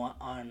him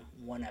on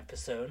one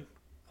episode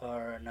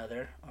or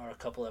another, or a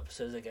couple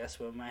episodes, I guess.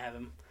 We might have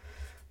him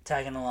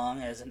tagging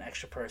along as an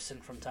extra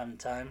person from time to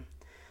time.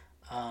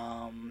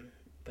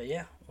 But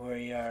yeah,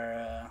 we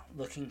are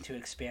looking to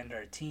expand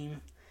our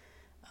team.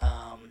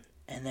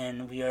 And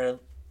then we are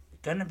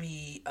going to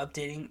be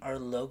updating our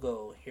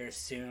logo here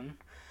soon,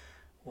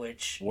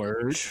 which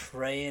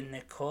Trey and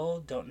Nicole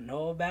don't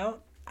know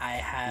about. I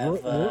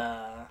have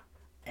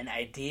an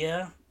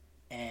idea,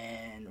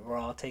 and we're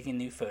all taking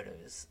new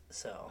photos.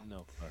 So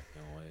No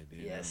fucking way,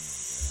 dude. Yes,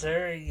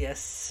 sir.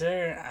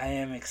 I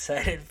am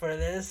excited for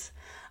this.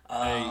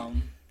 Hey,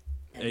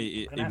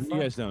 if you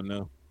guys don't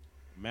know,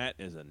 Matt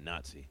is a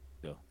Nazi.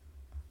 So,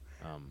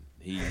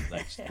 he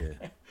likes to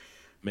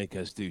make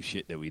us do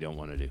shit that we don't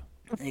want to do.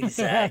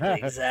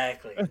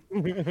 Exactly.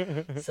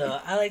 So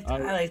I like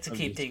to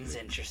keep things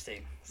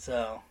interesting.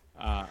 So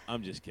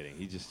I'm just kidding.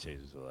 He just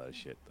changes a lot of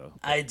shit, though.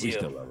 I We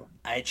still do. love him.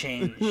 I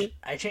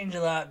change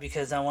a lot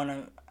because I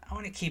want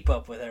to keep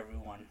up with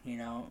everyone.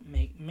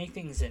 Make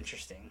things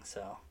interesting.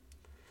 So,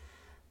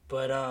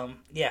 but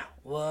yeah,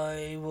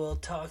 we will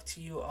talk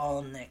to you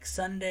all next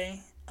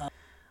Sunday.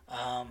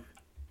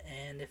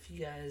 And if you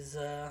guys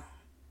have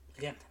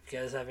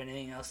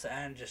anything else to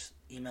add, just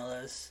email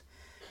us,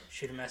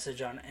 shoot a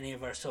message on any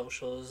of our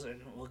socials and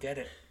we'll get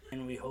it.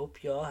 And we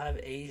hope you all have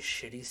a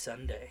shitty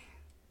Sunday.